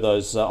prefer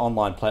those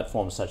online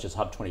platforms such as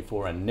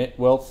Hub24 and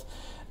NetWealth.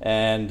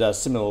 And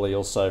similarly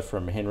also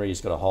from Henry, he's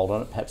got a hold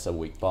on it, perhaps a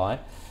weak buy.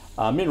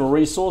 Mineral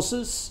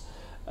Resources,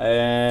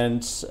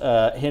 and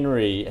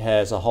Henry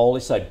has a hold.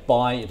 He say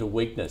buy into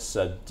weakness.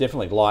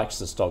 Definitely likes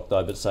the stock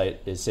though, but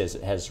it says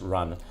it has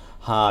run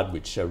hard,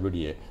 which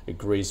Rudy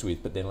agrees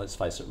with, but then let's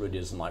face it, Rudy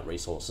doesn't like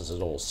resources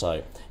at all,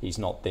 so he's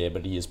not there,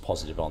 but he is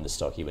positive on this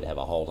stock. He would have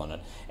a hold on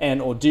it.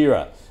 And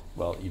Ordira,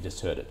 well, you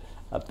just heard it,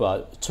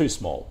 but too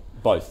small,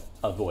 both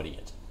avoiding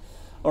it.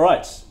 All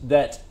right,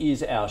 that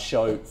is our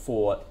show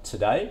for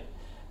today,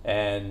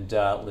 and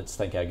let's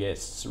thank our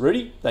guests.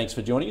 Rudy, thanks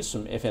for joining us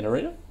from FN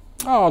Arena.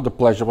 Oh, the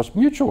pleasure was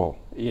mutual.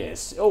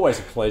 Yes, always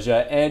a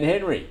pleasure. And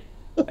Henry,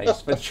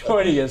 thanks for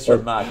joining us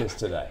from Marcus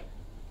today.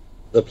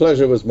 The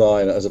pleasure was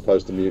mine as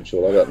opposed to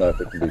mutual. I don't know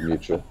if it can be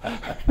mutual.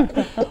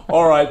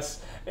 All right.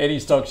 Any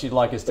stocks you'd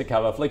like us to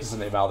cover, flick us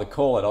an email, the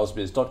call at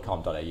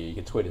ausbiz.com.au. You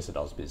can tweet us at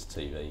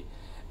ausbiztv.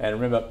 And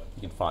remember,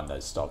 you can find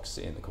those stocks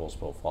in the course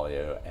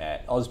portfolio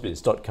at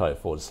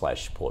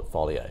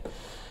ausbiz.co/portfolio.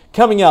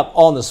 Coming up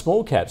on the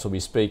small caps, we'll be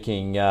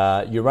speaking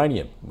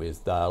uranium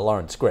with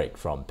Lawrence Gregg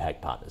from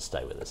PAC Partners.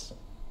 Stay with us.